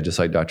idea, just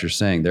like Doctor's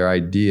saying, their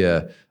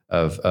idea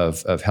of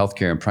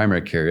healthcare and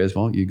primary care is,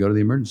 well, you go to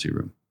the emergency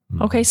room.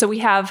 Okay, so we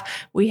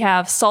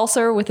have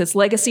Saltzer with its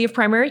legacy of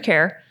primary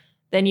care.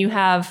 Then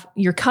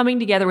you're coming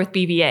together with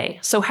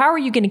BVA. So how are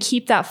you going to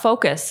keep that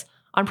focus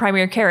on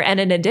primary care? And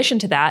in addition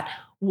to that,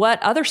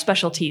 what other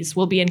specialties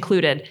will be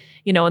included,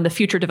 in the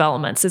future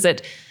developments? Is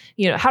it,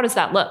 how does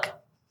that look?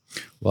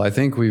 Well, I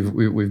think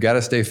we've got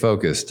to stay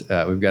focused.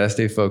 We've got to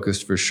stay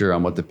focused for sure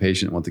on what the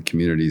patient and what the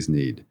communities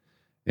need.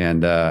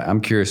 And I'm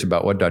curious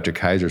about what Dr.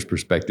 Kaiser's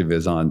perspective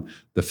is on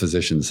the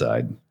physician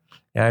side.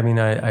 Yeah, I mean,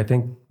 I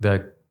think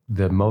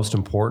the most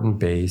important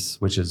base,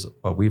 which is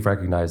what we've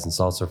recognized in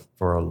Saltzer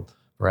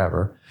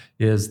forever,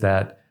 is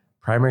that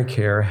primary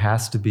care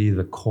has to be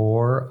the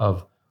core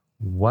of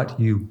what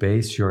you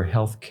base your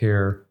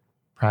healthcare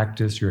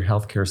practice, your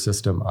healthcare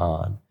system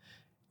on.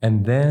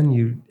 And then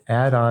you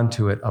add on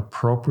to it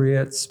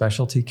appropriate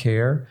specialty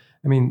care.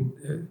 I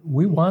mean,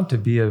 we want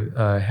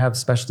to have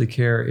specialty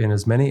care in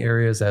as many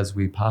areas as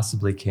we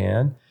possibly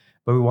can,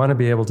 but we want to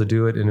be able to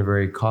do it in a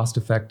very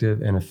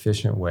cost-effective and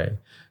efficient way.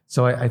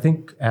 So I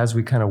think as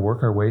we kind of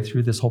work our way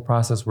through this whole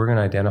process, we're going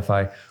to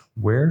identify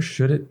where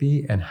should it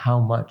be and how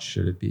much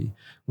should it be.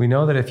 We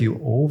know that if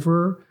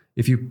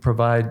you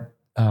provide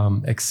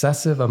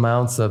excessive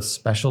amounts of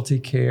specialty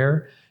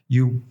care,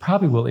 you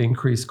probably will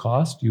increase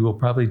cost. You will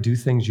probably do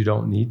things you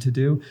don't need to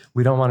do.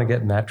 We don't want to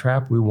get in that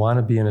trap. We want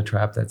to be in a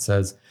trap that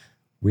says,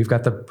 we've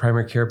got the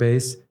primary care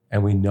base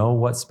and we know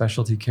what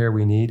specialty care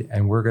we need,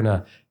 and we're going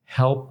to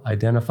help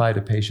identify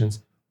to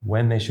patients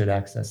when they should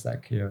access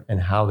that care and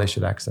how they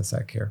should access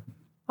that care.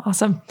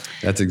 Awesome.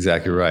 That's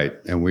exactly right.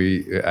 And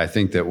I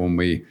think that when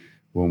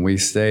we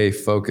stay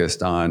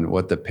focused on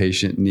what the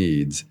patient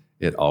needs,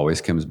 it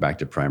always comes back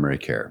to primary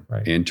care,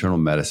 right? Internal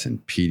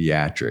medicine,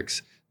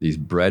 pediatrics, these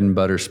bread and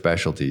butter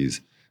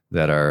specialties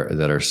that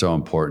are so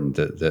important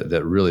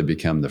that really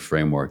become the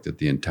framework that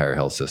the entire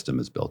health system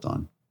is built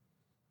on.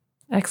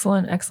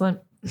 Excellent.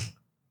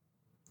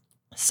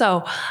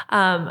 So,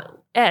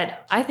 Ed,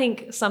 I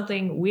think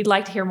something we'd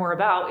like to hear more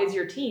about is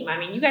your team. I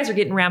mean, you guys are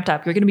getting ramped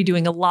up. You're going to be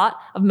doing a lot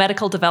of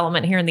medical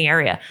development here in the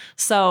area.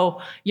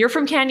 So you're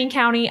from Canyon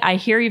County. I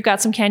hear you've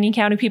got some Canyon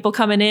County people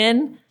coming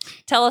in.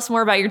 Tell us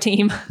more about your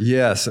team.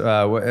 Yes.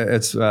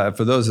 It's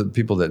for those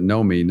people that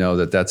know me know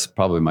that that's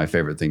probably my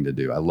favorite thing to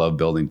do. I love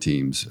building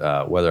teams,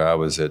 whether I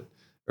was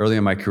early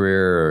in my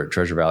career or at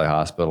Treasure Valley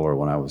Hospital or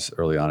when I was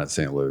early on at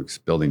St. Luke's.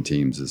 Building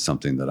teams is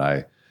something that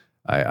I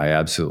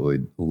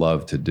absolutely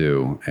love to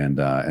do,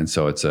 and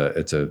so it's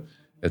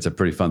a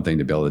pretty fun thing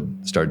to be able to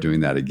start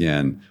doing that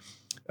again.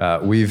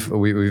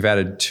 We've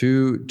added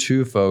two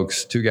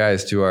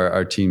guys to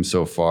our team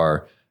so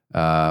far.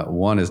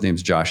 One, his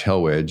name's Josh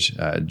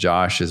Hellwidge.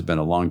 Josh has been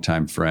a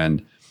longtime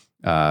friend,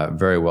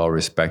 very well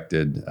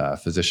respected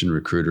physician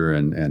recruiter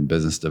and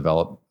business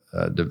developer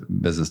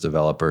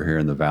here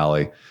in the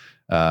Valley.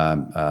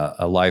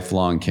 A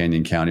lifelong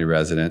Canyon County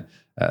resident.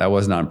 That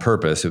wasn't on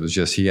purpose. It was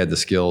just he had the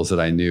skills that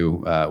I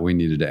knew we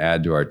needed to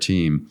add to our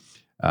team.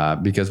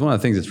 Because one of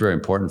the things that's very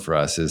important for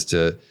us is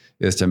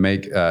to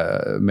make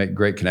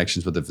great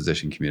connections with the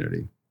physician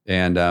community.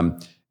 And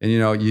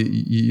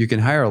you can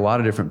hire a lot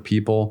of different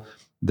people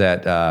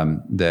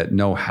that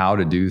know how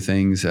to do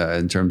things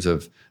in terms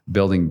of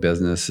building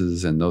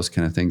businesses and those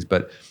kind of things.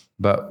 But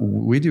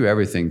we do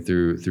everything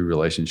through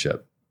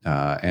relationship,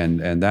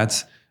 and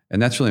that's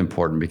really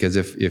important because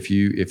if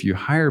you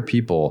hire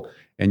people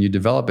and you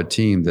develop a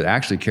team that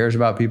actually cares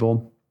about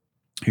people,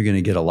 you're going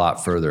to get a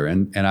lot further.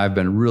 And I've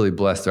been really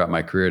blessed throughout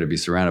my career to be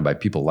surrounded by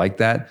people like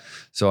that.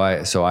 So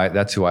I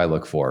that's who I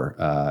look for.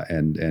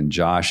 And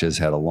Josh has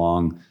had a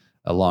long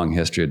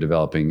history of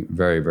developing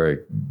very, very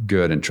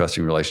good and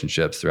trusting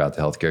relationships throughout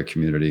the healthcare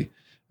community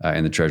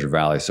in the Treasure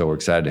Valley. So we're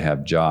excited to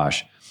have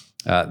Josh.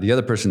 The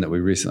other person that we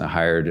recently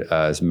hired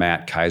is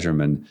Matt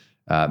Kaiserman.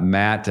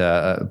 Matt,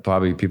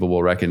 probably people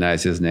will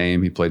recognize his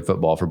name. He played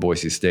football for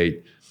Boise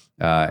State.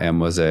 And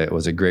was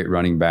a great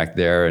running back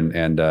there,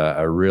 and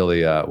a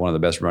really one of the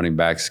best running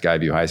backs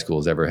Skyview High School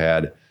has ever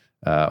had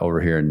over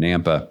here in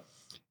Nampa.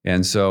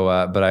 And so,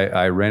 but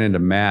I ran into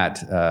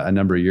Matt a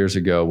number of years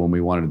ago when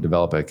we wanted to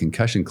develop a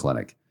concussion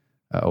clinic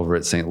over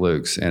at St.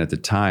 Luke's. And at the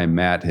time,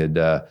 Matt had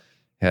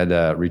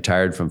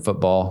retired from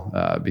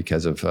football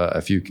because of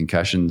a few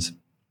concussions,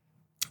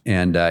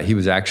 and he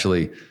was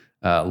actually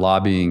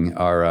lobbying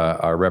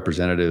our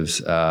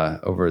representatives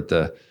over at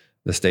the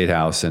State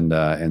House,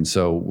 and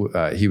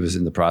so he was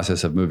in the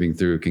process of moving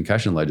through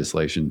concussion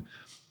legislation.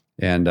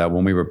 And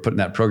when we were putting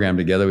that program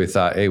together, we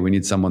thought, hey, we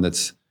need someone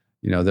that's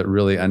that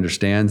really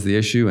understands the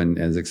issue and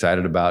is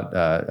excited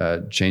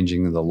about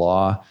changing the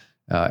law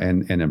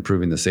and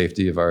improving the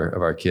safety of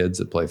our kids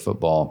that play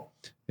football.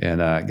 And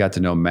got to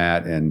know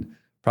Matt, and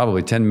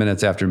probably 10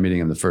 minutes after meeting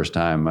him the first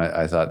time,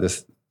 I thought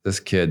this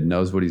kid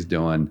knows what he's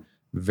doing.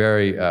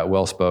 very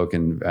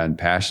well-spoken and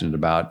passionate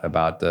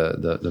about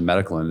the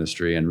medical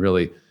industry and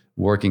really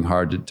working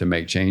hard to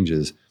make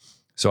changes.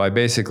 So I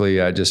basically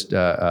just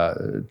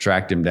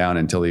tracked him down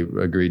until he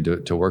agreed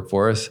to work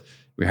for us.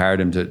 We hired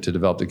him to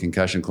develop the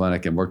concussion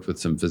clinic and worked with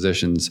some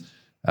physicians,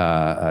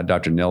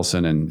 Dr.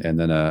 Nilsson and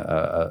then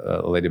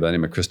a lady by the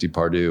name of Christy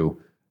Pardue.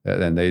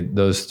 And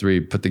those three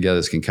put together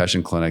this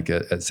concussion clinic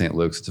at St.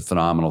 Luke's. It's a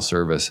phenomenal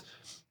service.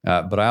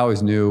 But I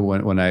always knew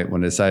when I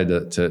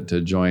decided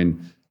to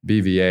join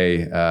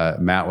BVA,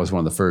 Matt was one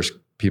of the first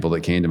people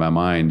that came to my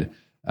mind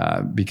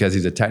because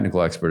he's a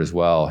technical expert as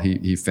well.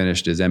 He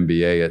finished his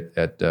MBA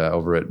at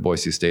over at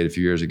Boise State a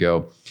few years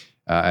ago,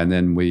 and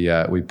then we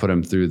put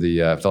him through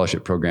the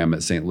fellowship program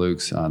at St.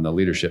 Luke's on the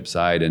leadership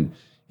side, and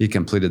he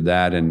completed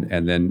that,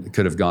 and then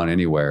could have gone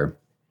anywhere.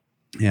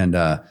 And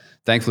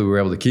thankfully, we were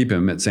able to keep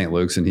him at St.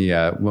 Luke's, and he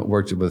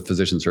worked with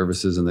physician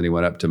services, and then he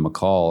went up to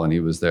McCall, and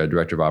he was their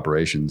director of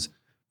operations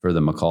for the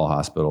McCall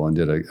Hospital and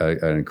did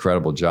an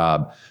incredible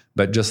job.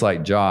 But just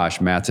like Josh,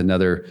 Matt's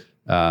another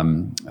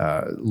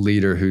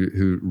leader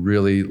who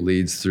really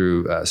leads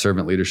through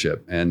servant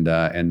leadership. And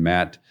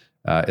Matt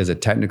is a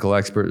technical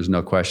expert, there's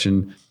no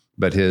question,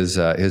 but his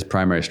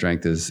primary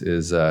strength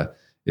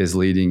is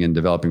leading and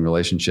developing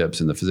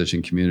relationships in the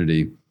physician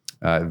community.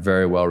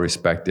 Very well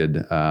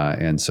respected.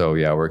 And so,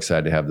 we're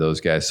excited to have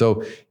those guys.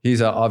 So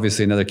he's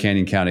obviously another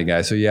Canyon County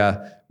guy. So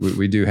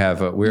we do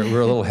have, we're a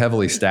little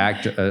heavily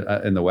stacked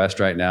in the West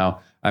right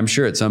now. I'm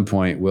sure at some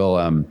point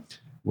we'll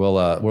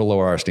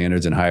lower our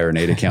standards and hire an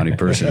Ada County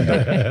person.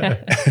 But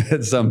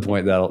at some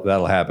point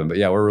that'll happen. But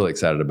we're really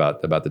excited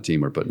about the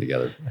team we're putting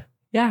together.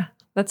 Yeah,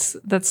 that's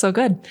so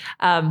good.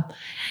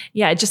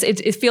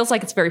 It feels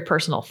like it's very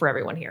personal for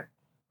everyone here,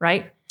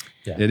 right?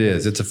 Yeah. It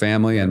is. It's a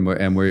family,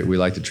 and we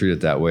like to treat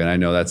it that way. And I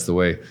know that's the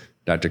way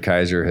Dr.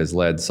 Kaiser has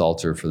led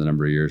Saltzer for the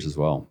number of years as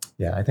well.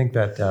 Yeah, I think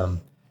that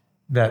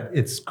that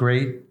it's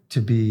great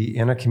to be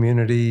in a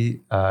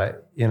community,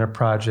 in a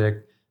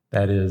project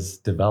that is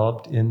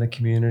developed in the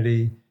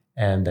community,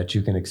 and that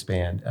you can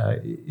expand.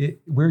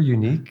 We're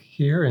unique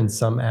here in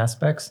some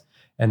aspects,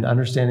 and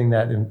understanding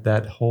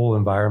that whole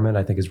environment,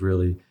 I think, is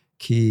really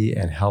key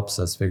and helps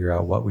us figure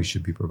out what we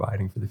should be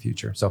providing for the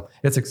future. So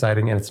it's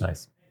exciting and it's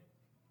nice.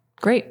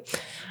 Great.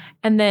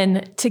 And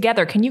then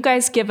together, can you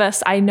guys give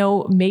us, I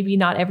know maybe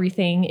not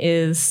everything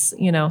is,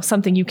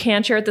 something you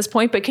can share at this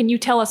point, but can you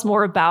tell us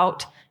more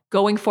about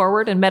going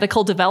forward and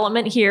medical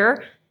development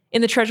here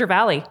in the Treasure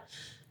Valley?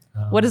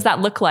 What does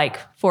that look like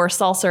for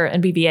Saltzer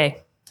and BVA?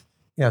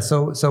 Yeah,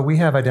 so we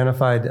have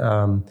identified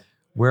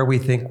where we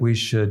think we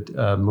should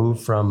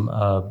move from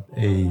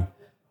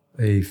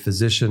a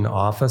physician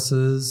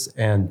offices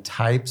and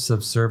types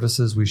of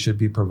services we should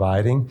be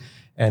providing,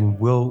 and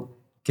we'll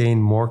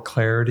gain more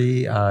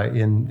clarity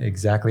in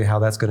exactly how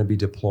that's going to be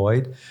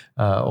deployed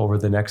over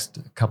the next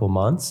couple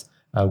months.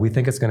 We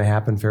think it's going to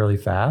happen fairly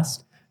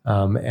fast,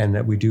 and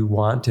that we do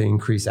want to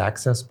increase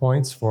access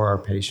points for our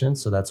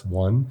patients. So that's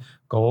one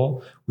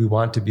goal. We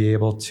want to be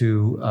able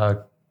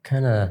to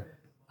kind of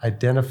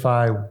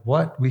identify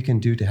what we can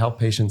do to help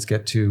patients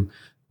get to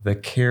the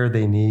care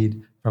they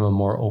need from a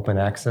more open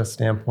access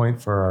standpoint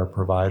for our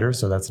providers.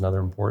 So that's another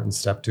important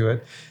step to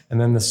it.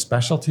 And then the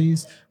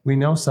specialties, we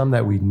know some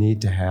that we need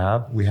to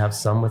have. We have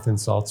some within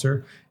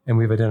Saltzer, and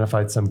we've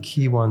identified some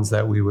key ones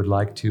that we would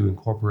like to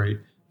incorporate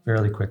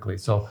fairly quickly.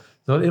 So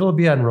it'll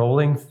be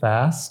unrolling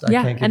fast. I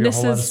can't give you a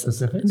whole lot of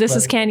specifics. This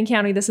is Canyon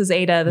County. This is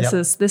Ada.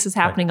 This is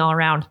happening all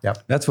around.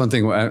 Yep. That's one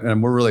thing,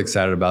 and we're really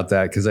excited about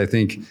that because I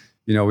think,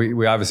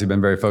 we obviously been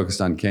very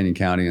focused on Canyon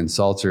County and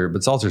Saltzer,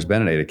 but Saltzer's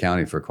been in Ada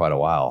County for quite a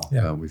while.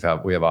 Yeah. We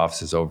have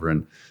offices over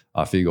in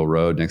off Eagle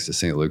Road next to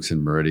St. Luke's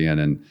and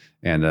Meridian,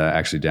 and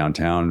actually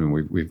downtown. And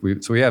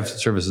we have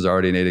services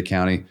already in Ada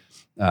County,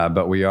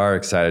 but we are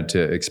excited to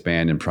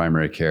expand in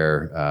primary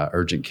care,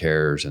 urgent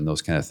cares, and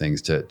those kind of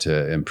things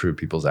to improve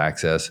people's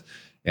access.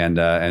 And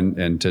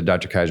to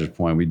Dr. Kaiser's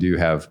point, we do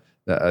have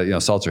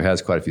Saltzer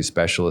has quite a few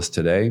specialists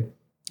today,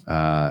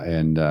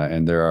 and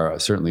there are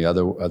certainly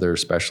other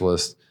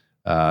specialists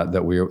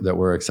that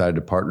we're excited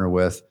to partner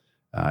with.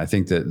 I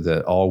think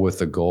that all with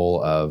the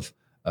goal of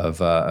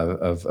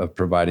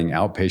providing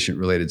outpatient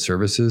related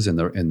services in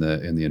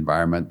the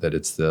environment that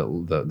it's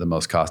the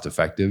most cost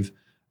effective.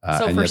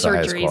 So and for yet the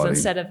highest surgeries quality.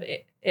 instead of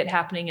it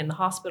happening in the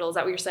hospital, is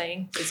that what you're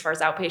saying as far as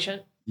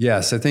outpatient?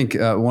 Yes, I think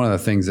one of the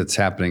things that's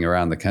happening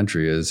around the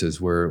country is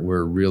we're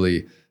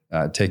really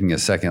taking a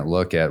second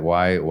look at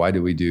why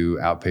do we do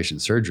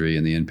outpatient surgery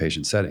in the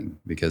inpatient setting?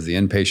 Because the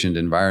inpatient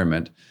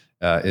environment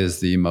is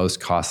the most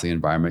costly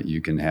environment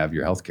you can have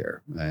your healthcare.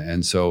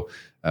 And so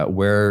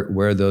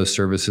where those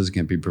services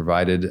can be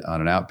provided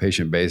on an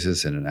outpatient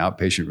basis in an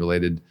outpatient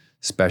related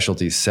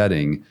specialty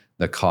setting,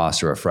 the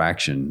costs are a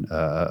fraction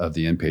of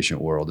the inpatient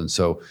world. And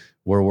so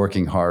we're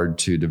working hard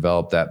to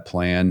develop that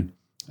plan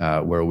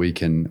where we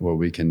can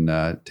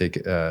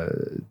take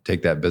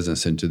that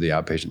business into the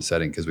outpatient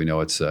setting because we know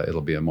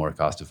it'll be a more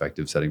cost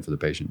effective setting for the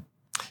patient.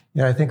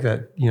 Yeah, I think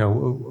that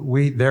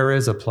there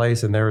is a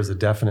place and there is a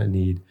definite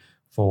need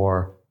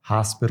for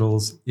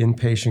hospitals,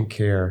 inpatient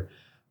care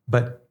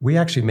But we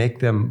actually make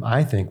them,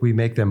 I think, we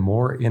make them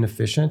more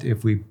inefficient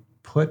if we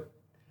put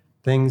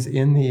things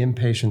in the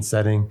inpatient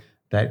setting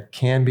that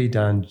can be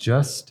done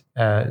just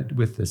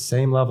with the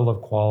same level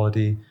of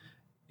quality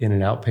in an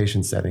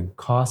outpatient setting.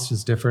 Cost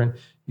is different.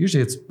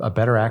 Usually it's a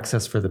better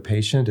access for the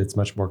patient. It's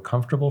much more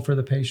comfortable for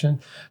the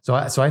patient. So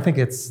I think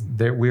it's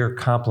that we're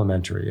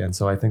complementary. And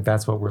so I think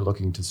that's what we're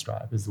looking to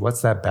strive is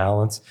what's that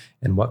balance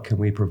and what can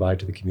we provide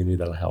to the community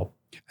that'll help?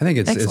 I think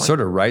it's sort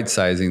of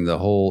right-sizing the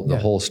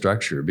whole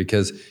structure,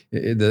 because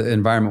the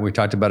environment we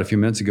talked about a few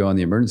minutes ago in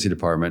the emergency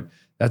department,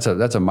 that's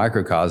a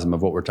microcosm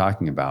of what we're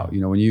talking about.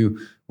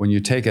 When you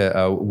take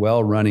a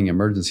well-running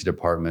emergency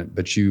department,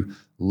 but you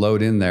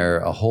load in there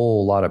a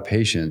whole lot of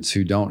patients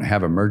who don't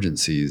have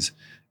emergencies,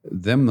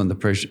 then when the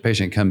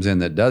patient comes in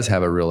that does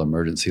have a real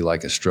emergency,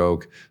 like a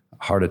stroke,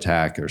 heart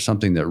attack, or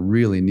something that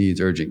really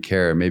needs urgent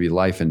care, maybe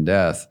life and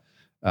death,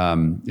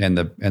 and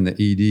the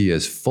ED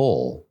is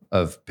full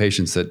of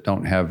patients that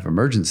don't have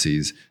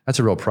emergencies, that's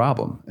a real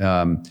problem.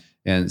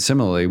 And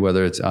similarly,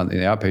 whether it's on the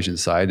outpatient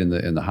side in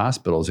the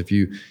hospitals, if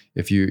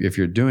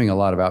you're doing a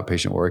lot of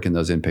outpatient work in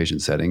those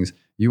inpatient settings,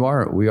 we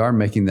are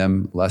making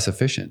them less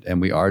efficient,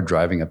 and we are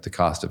driving up the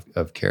cost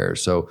of care.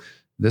 So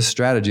this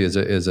strategy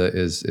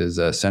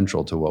is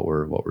central to what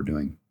we're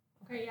doing.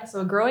 Okay, yeah.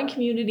 So a growing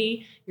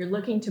community, you're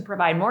looking to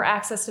provide more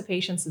access to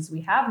patients as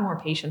we have more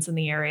patients in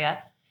the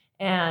area,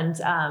 and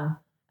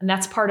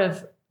that's part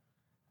of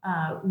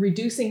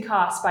reducing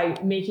costs by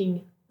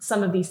making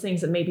some of these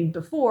things that maybe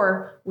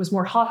before was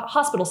more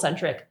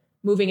hospital-centric,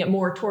 moving it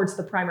more towards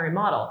the primary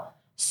model.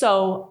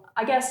 So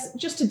I guess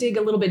just to dig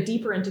a little bit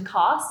deeper into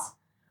costs,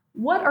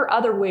 what are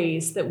other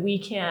ways that we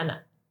can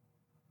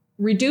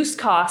reduce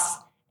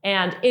costs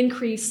and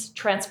increase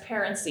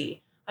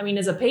transparency? I mean,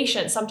 as a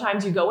patient,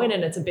 sometimes you go in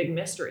and it's a big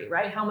mystery,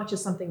 right? How much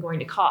is something going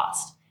to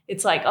cost?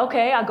 It's like,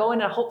 okay, I'll go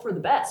in and hope for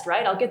the best,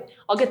 right? I'll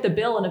get the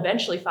bill and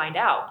eventually find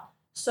out.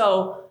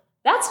 So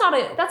that's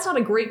not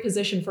a great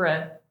position for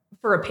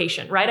a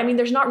patient, right? I mean,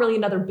 there's not really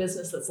another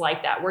business that's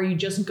like that, where you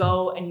just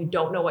go and you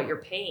don't know what you're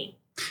paying.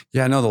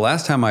 Yeah, no, the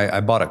last time I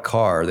bought a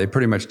car, they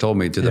pretty much told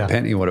me to the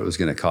penny what it was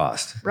going to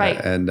cost. Right.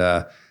 And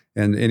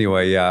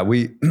anyway, yeah, I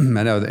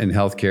know in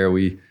healthcare,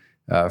 we,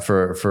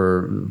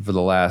 for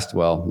the last, a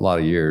lot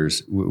of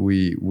years,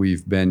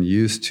 we've been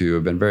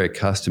very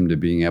accustomed to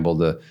being able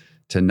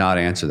to not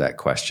answer that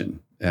question.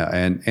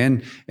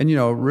 And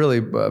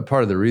really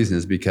part of the reason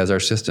is because our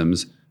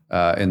systems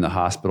in the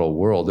hospital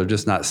world, they're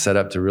just not set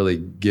up to really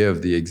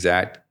give the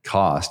exact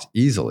cost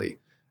easily.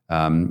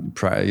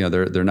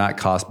 They're not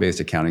cost-based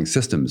accounting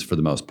systems for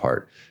the most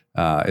part,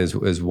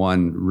 is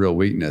one real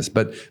weakness.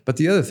 But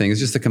the other thing is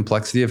just the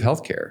complexity of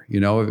healthcare.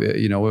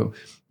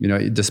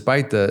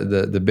 Despite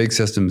the big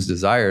system's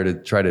desire to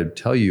try to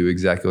tell you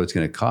exactly what it's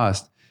going to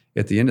cost,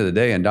 at the end of the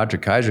day, and Dr.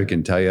 Kaiser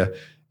can tell you,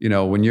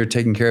 when you're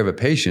taking care of a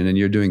patient and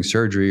you're doing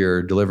surgery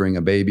or delivering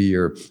a baby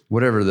or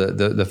whatever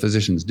the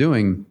physician's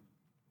doing,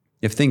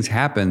 if things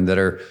happen that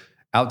are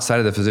outside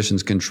of the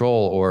physician's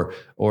control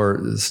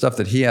or stuff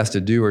that he has to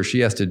do or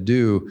she has to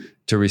do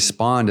to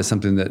respond to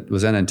something that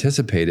was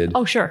unanticipated,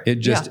 it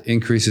just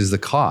increases the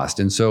cost.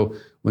 And so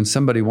when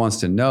somebody wants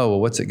to know, well,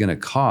 what's it going to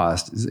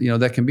cost?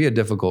 That can be a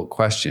difficult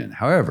question.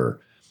 However,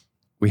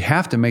 we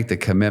have to make the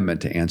commitment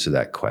to answer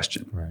that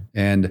question. Right.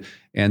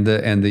 And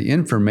the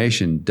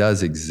information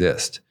does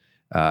exist.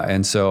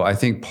 And so I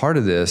think part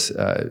of this,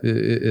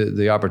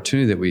 the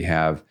opportunity that we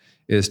have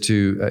is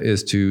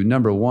to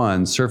number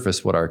one,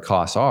 surface what our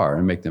costs are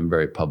and make them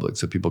very public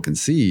so people can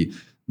see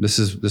this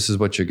is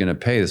what you're going to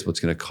pay. This is what's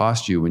going to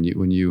cost you when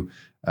you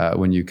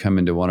come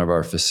into one of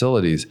our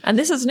facilities. And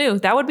this is new.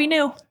 That would be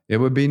new. It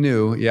would be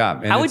new. Yeah.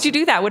 And how would you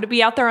do that? Would it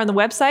be out there on the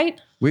website?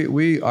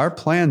 Our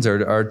plans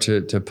are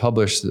to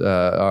publish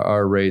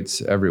our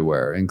rates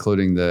everywhere,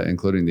 including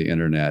the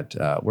internet.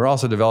 We're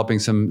also developing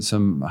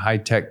some high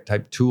tech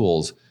type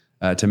tools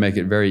to make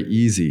it very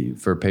easy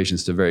for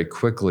patients to very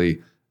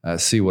quickly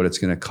see what it's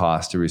going to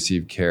cost to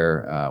receive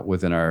care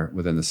within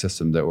the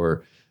system that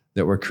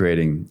we're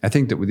creating. I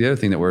think that the other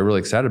thing that we're really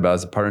excited about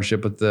is the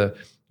partnership with the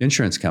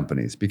insurance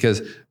companies,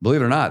 because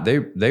believe it or not,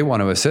 they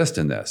want to assist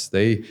in this.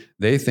 They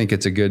think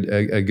it's a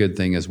good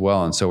thing as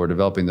well, and so we're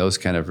developing those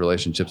kind of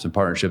relationships and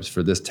partnerships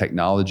for this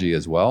technology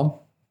as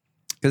well.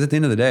 Because at the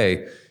end of the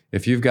day,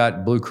 if you've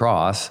got Blue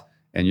Cross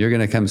and you're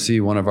going to come see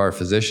one of our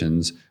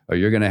physicians, or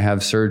you're going to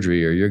have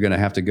surgery, or you're going to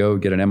have to go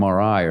get an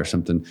MRI or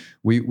something,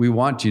 we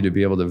want you to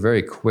be able to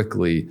very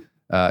quickly,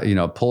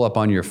 pull up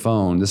on your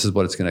phone, this is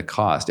what it's going to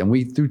cost.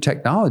 And through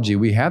technology,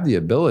 we have the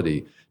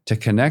ability to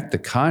connect the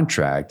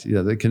contract,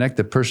 to connect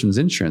the person's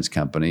insurance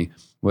company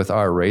with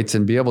our rates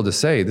and be able to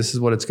say, this is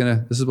what it's going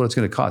to cost.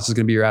 This is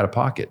going to be your out of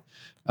pocket.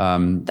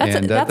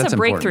 That's a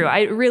breakthrough.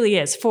 It really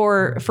is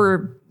for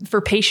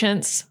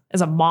patients, as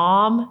a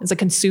mom, as a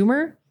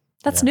consumer.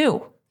 That's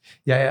new.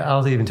 Yeah,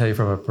 I'll even tell you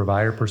from a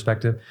provider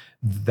perspective,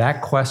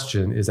 that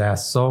question is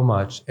asked so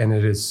much, and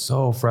it is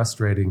so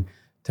frustrating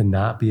to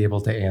not be able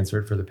to answer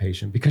it for the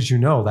patient, because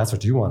that's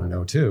what you want to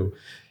know too.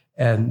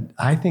 And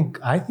I think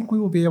we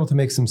will be able to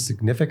make some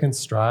significant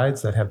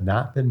strides that have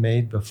not been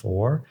made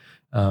before.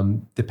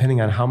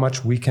 depending on how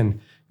much we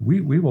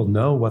will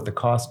know what the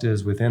cost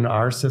is within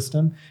our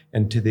system.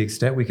 And to the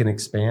extent we can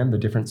expand the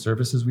different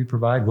services we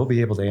provide, we'll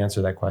be able to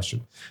answer that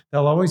question.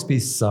 There'll always be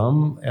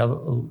some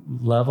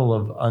level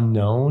of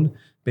unknown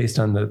based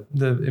on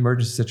the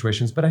emergency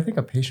situations. But I think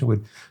a patient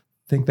would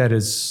think that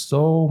is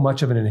so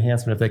much of an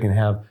enhancement if they can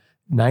have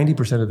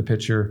 90% of the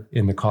picture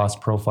in the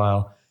cost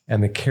profile,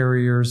 and the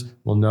carriers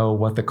will know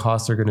what the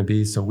costs are going to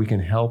be, so we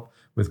can help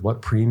with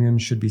what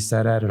premiums should be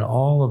set at, and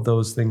all of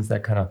those things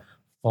that kind of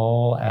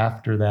fall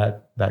after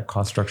that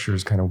cost structure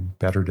is kind of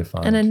better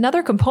defined. And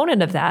another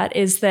component of that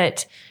is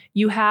that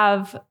you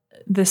have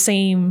the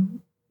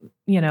same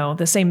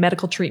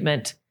medical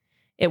treatment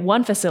at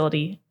one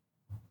facility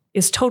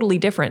is totally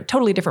different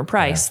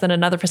price than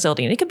another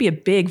facility. And it could be a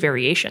big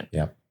variation.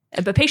 Yeah.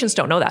 But patients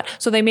don't know that.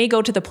 So they may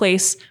go to the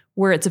place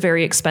where it's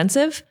very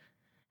expensive,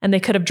 and they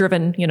could have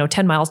driven,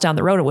 10 miles down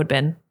the road. It would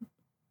have been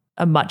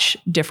a much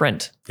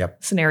different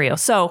scenario.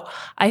 So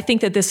I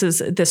think that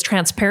this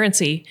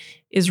transparency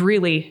is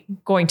really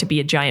going to be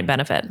a giant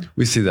benefit.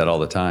 We see that all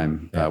the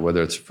time,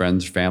 whether it's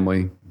friends,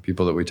 family,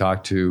 people that we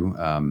talk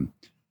to,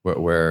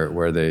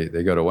 where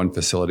they go to one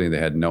facility and they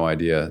had no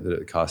idea that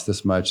it cost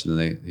this much. And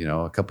then they,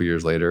 a couple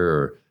years later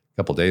or a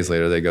couple days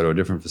later, they go to a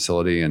different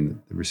facility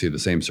and receive the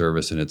same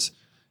service, and it's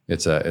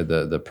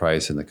the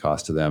price and the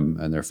cost to them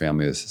and their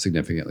family is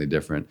significantly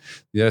different.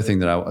 The other thing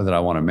that I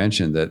want to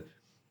mention that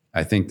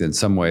I think that in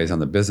some ways on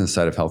the business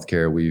side of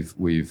healthcare,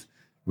 we've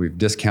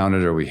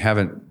discounted, or we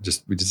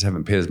just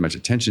haven't paid as much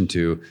attention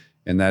to,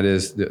 and that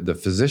is the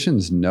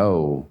physicians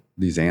know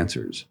these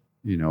answers.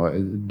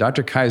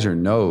 Dr. Kaiser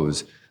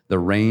knows the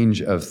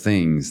range of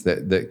things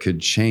that could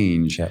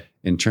change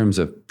in terms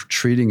of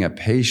treating a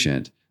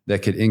patient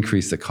that could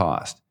increase the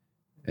cost.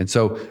 And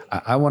so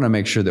I want to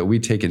make sure that we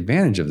take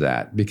advantage of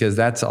that, because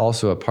that's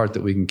also a part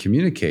that we can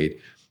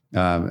communicate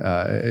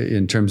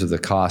in terms of the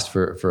cost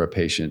for a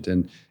patient.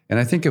 And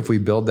I think if we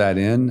build that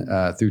in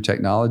through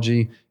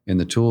technology and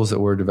the tools that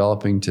we're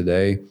developing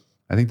today,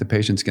 I think the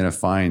patient's going to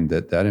find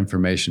that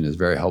information is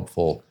very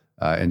helpful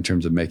in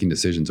terms of making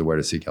decisions of where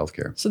to seek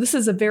healthcare. So this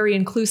is a very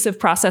inclusive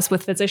process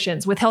with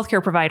physicians, with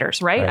healthcare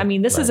providers, right? I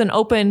mean, this is an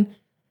open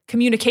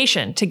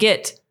communication to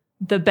get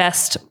the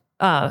best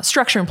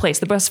structure in place,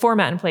 the best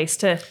format in place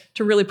to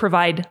really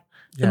provide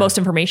the most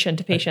information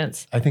to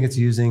patients. I think it's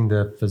using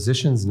the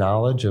physician's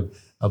knowledge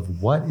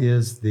of what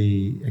is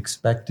the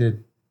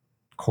expected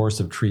course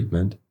of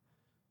treatment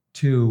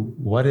to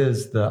what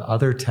is the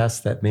other tests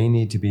that may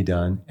need to be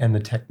done, and the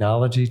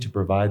technology to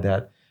provide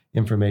that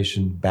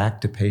information back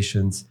to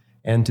patients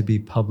and to be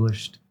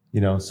published,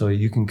 so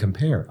you can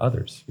compare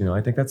others.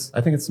 I think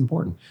it's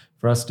important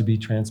for us to be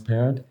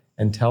transparent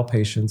and tell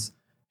patients,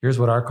 here's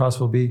what our costs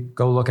will be.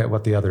 Go look at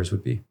what the others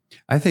would be.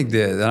 I think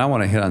that I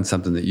want to hit on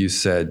something that you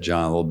said,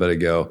 John, a little bit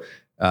ago.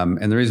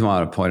 And the reason why I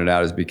want to point it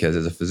out is because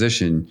as a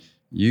physician,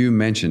 you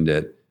mentioned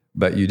it,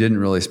 but you didn't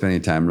really spend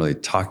any time really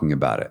talking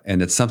about it.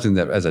 And it's something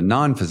that as a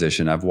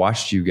non-physician, I've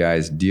watched you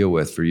guys deal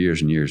with for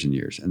years and years and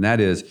years. And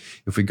that is,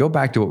 if we go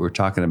back to what we were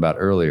talking about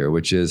earlier,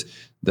 which is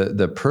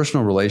the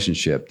personal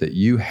relationship that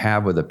you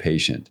have with a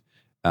patient,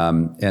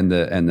 and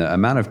the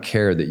amount of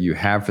care that you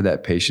have for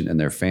that patient and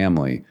their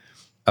family,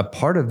 a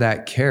part of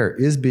that care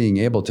is being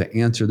able to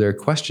answer their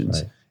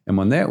questions. Right. And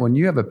when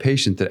you have a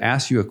patient that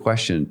asks you a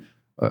question,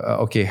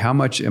 okay, how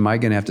much am I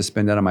going to have to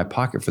spend out of my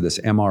pocket for this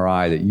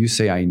MRI that you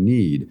say I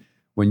need?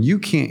 When you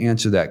can't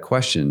answer that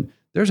question,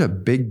 there's a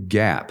big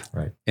gap.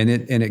 Right. And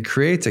it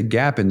creates a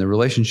gap in the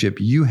relationship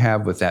you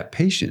have with that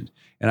patient.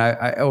 And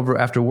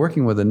after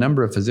working with a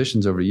number of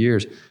physicians over the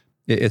years,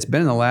 it's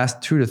been in the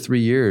last 2 to 3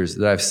 years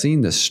that I've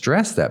seen the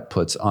stress that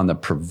puts on the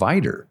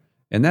provider.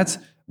 And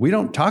we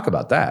don't talk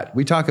about that.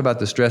 We talk about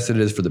the stress that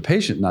it is for the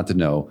patient not to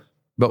know,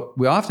 but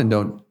we often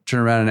don't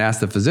turn around and ask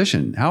the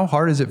physician, how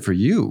hard is it for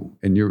you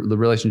in the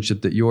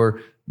relationship that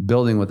you're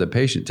building with the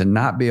patient to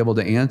not be able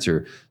to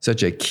answer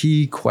such a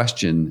key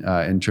question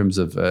in terms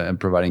of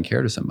providing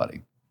care to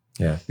somebody?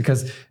 Yeah,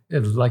 because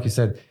like you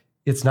said,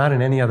 it's not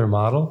in any other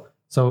model.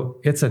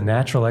 So it's a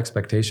natural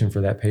expectation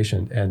for that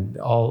patient. And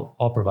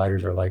all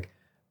providers are like,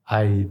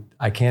 I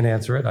can't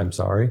answer it. I'm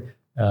sorry.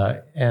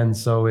 And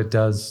so it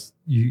does,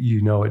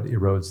 it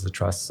erodes the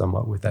trust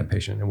somewhat with that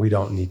patient. And we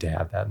don't need to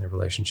have that in the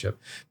relationship,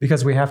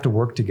 because we have to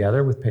work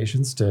together with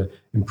patients to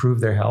improve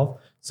their health.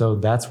 So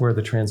that's where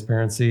the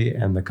transparency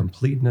and the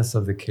completeness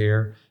of the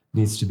care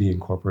needs to be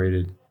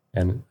incorporated.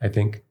 And I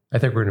think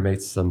we're going to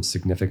make some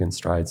significant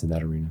strides in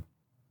that arena.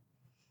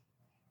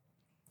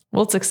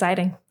 Well, it's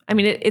exciting. I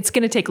mean, it's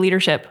going to take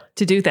leadership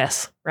to do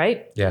this,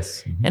 right?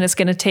 Yes. Mm-hmm. And it's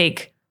going to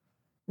take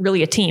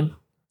really a team.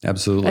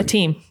 Absolutely. A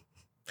team.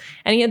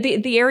 And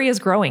the area is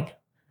growing.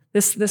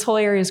 This whole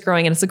area is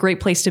growing, and it's a great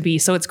place to be.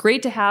 So it's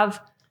great to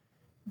have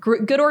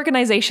good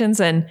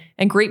organizations and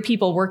great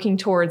people working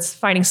towards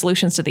finding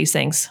solutions to these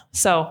things.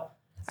 So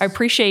I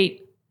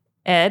appreciate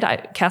Ed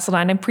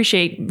Castledine. I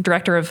appreciate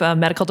Director of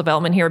Medical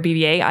Development here at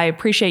BVA. I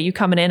appreciate you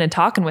coming in and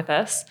talking with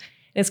us.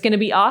 It's going to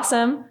be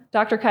awesome,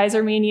 Dr.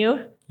 Kaiser, me and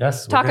you,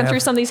 Yes. talking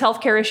through some of these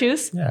healthcare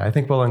issues. Yeah, I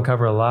think we'll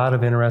uncover a lot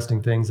of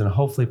interesting things and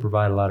hopefully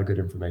provide a lot of good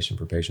information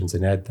for patients.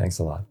 And Ed, thanks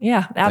a lot.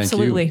 Yeah,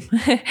 absolutely.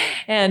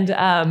 And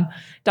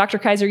Dr.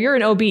 Kaiser, you're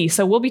an OB,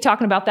 so we'll be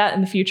talking about that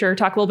in the future,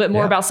 talk a little bit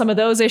more about some of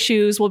those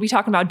issues. We'll be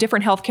talking about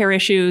different healthcare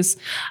issues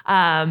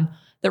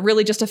that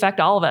really just affect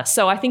all of us.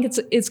 So I think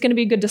it's going to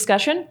be a good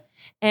discussion.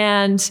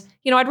 And,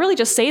 I'd really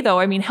just say, though,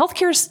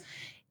 healthcare's,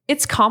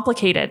 it's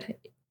complicated.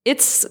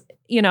 It's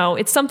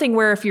something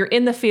where if you're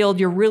in the field,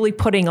 you're really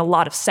putting a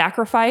lot of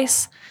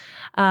sacrifice.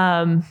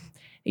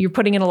 You're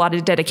putting in a lot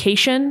of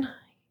dedication.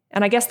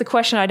 And I guess the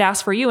question I'd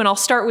ask for you, and I'll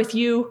start with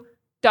you,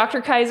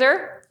 Dr.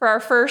 Kaiser, for our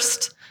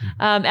first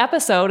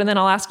episode, and then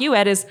I'll ask you,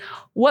 Ed, is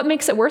what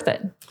makes it worth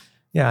it?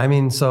 Yeah,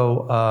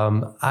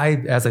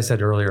 as I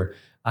said earlier,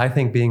 I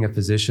think being a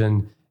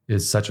physician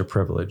is such a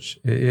privilege.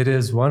 It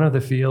is one of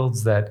the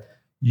fields that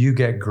you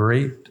get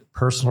great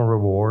personal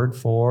reward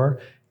for.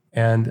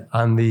 And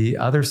on the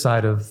other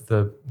side of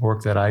the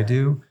work that I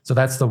do, so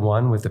that's the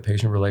one with the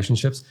patient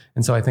relationships.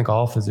 And so I think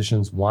all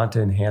physicians want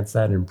to enhance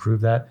that and improve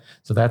that.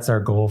 So that's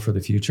our goal for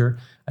the future.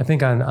 I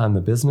think on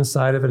the business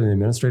side of it and the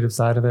administrative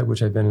side of it,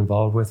 which I've been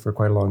involved with for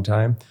quite a long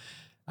time,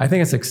 I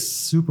think it's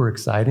super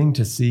exciting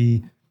to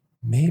see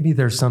maybe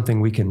there's something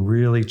we can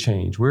really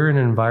change. We're in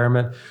an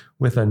environment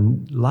with a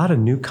lot of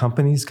new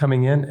companies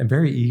coming in and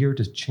very eager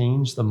to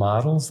change the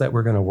models that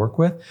we're going to work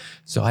with.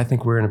 So I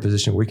think we're in a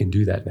position where we can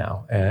do that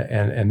now.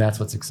 And that's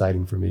what's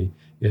exciting for me,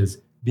 is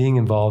being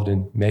involved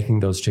in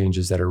making those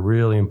changes that are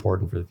really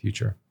important for the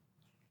future.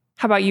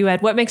 How about you,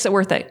 Ed? What makes it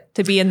worth it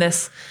to be in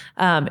this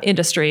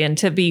industry and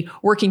to be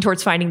working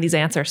towards finding these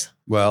answers?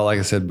 Well, like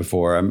I said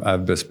before,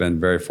 I've just been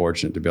very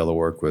fortunate to be able to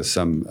work with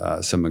some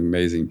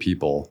amazing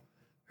people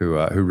who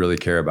really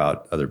care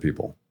about other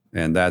people,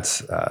 and that's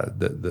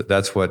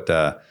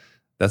the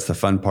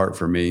fun part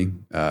for me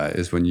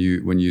is when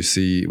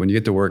you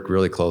get to work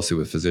really closely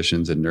with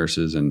physicians and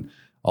nurses and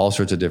all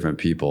sorts of different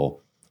people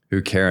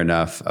who care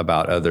enough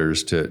about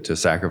others to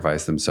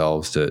sacrifice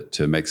themselves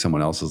to make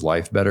someone else's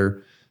life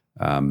better.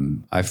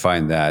 I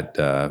find that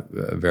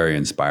very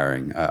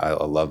inspiring. I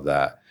love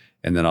that.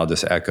 And then I'll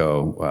just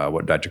echo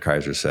what Dr.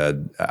 Kaiser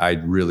said. I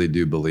really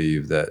do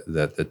believe that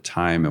the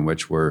time in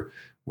which we're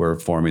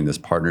forming this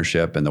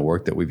partnership and the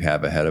work that we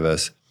have ahead of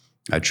us,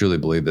 I truly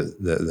believe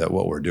that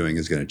what we're doing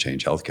is going to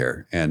change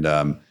healthcare.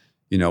 And,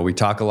 we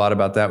talk a lot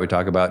about that. We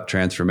talk about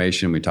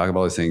transformation. We talk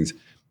about all these things.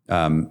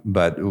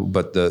 But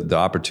the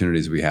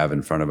opportunities we have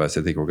in front of us,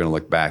 I think we're going to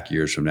look back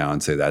years from now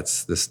and say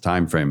this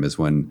time frame is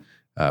when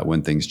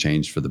things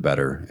changed for the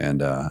better.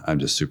 And I'm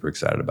just super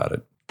excited about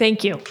it.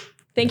 Thank you.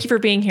 Thank you for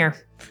being here.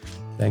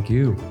 Thank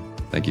you.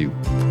 Thank you.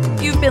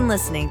 You've been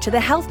listening to the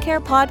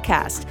Healthcare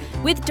Podcast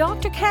with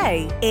Dr.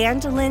 K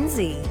and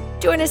Linsy.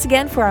 Join us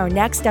again for our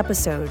next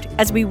episode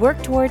as we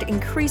work toward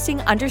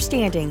increasing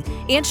understanding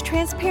and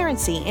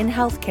transparency in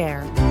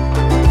healthcare.